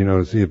tape,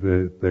 see if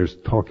they're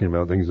talking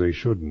about things they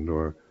shouldn't,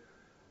 or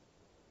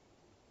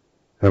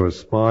have a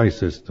spy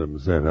system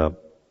set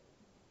up.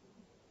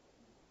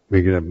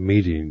 We can have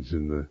meetings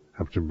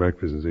after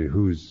breakfast and say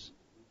who's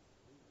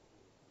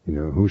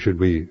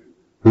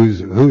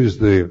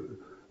the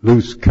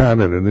loose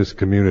cannon in this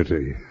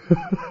community?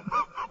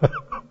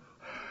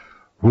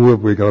 Who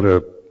have we got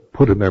to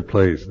put in their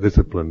place,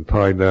 discipline,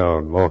 tie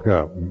down, lock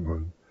up?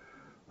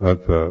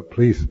 That's a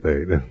police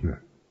state, isn't it?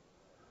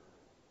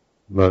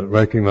 But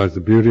recognize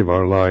the beauty of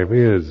our life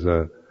is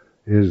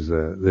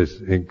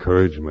this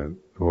encouragement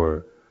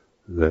of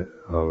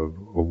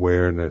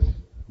awareness,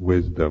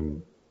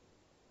 wisdom,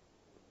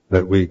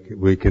 that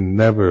we can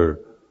never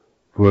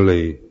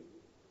fully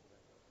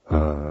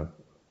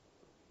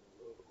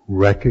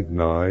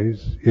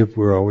recognize if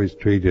we're always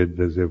treated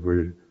as if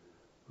we're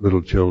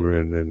little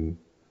children and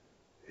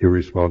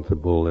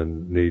irresponsible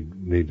and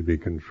need to be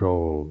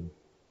controlled.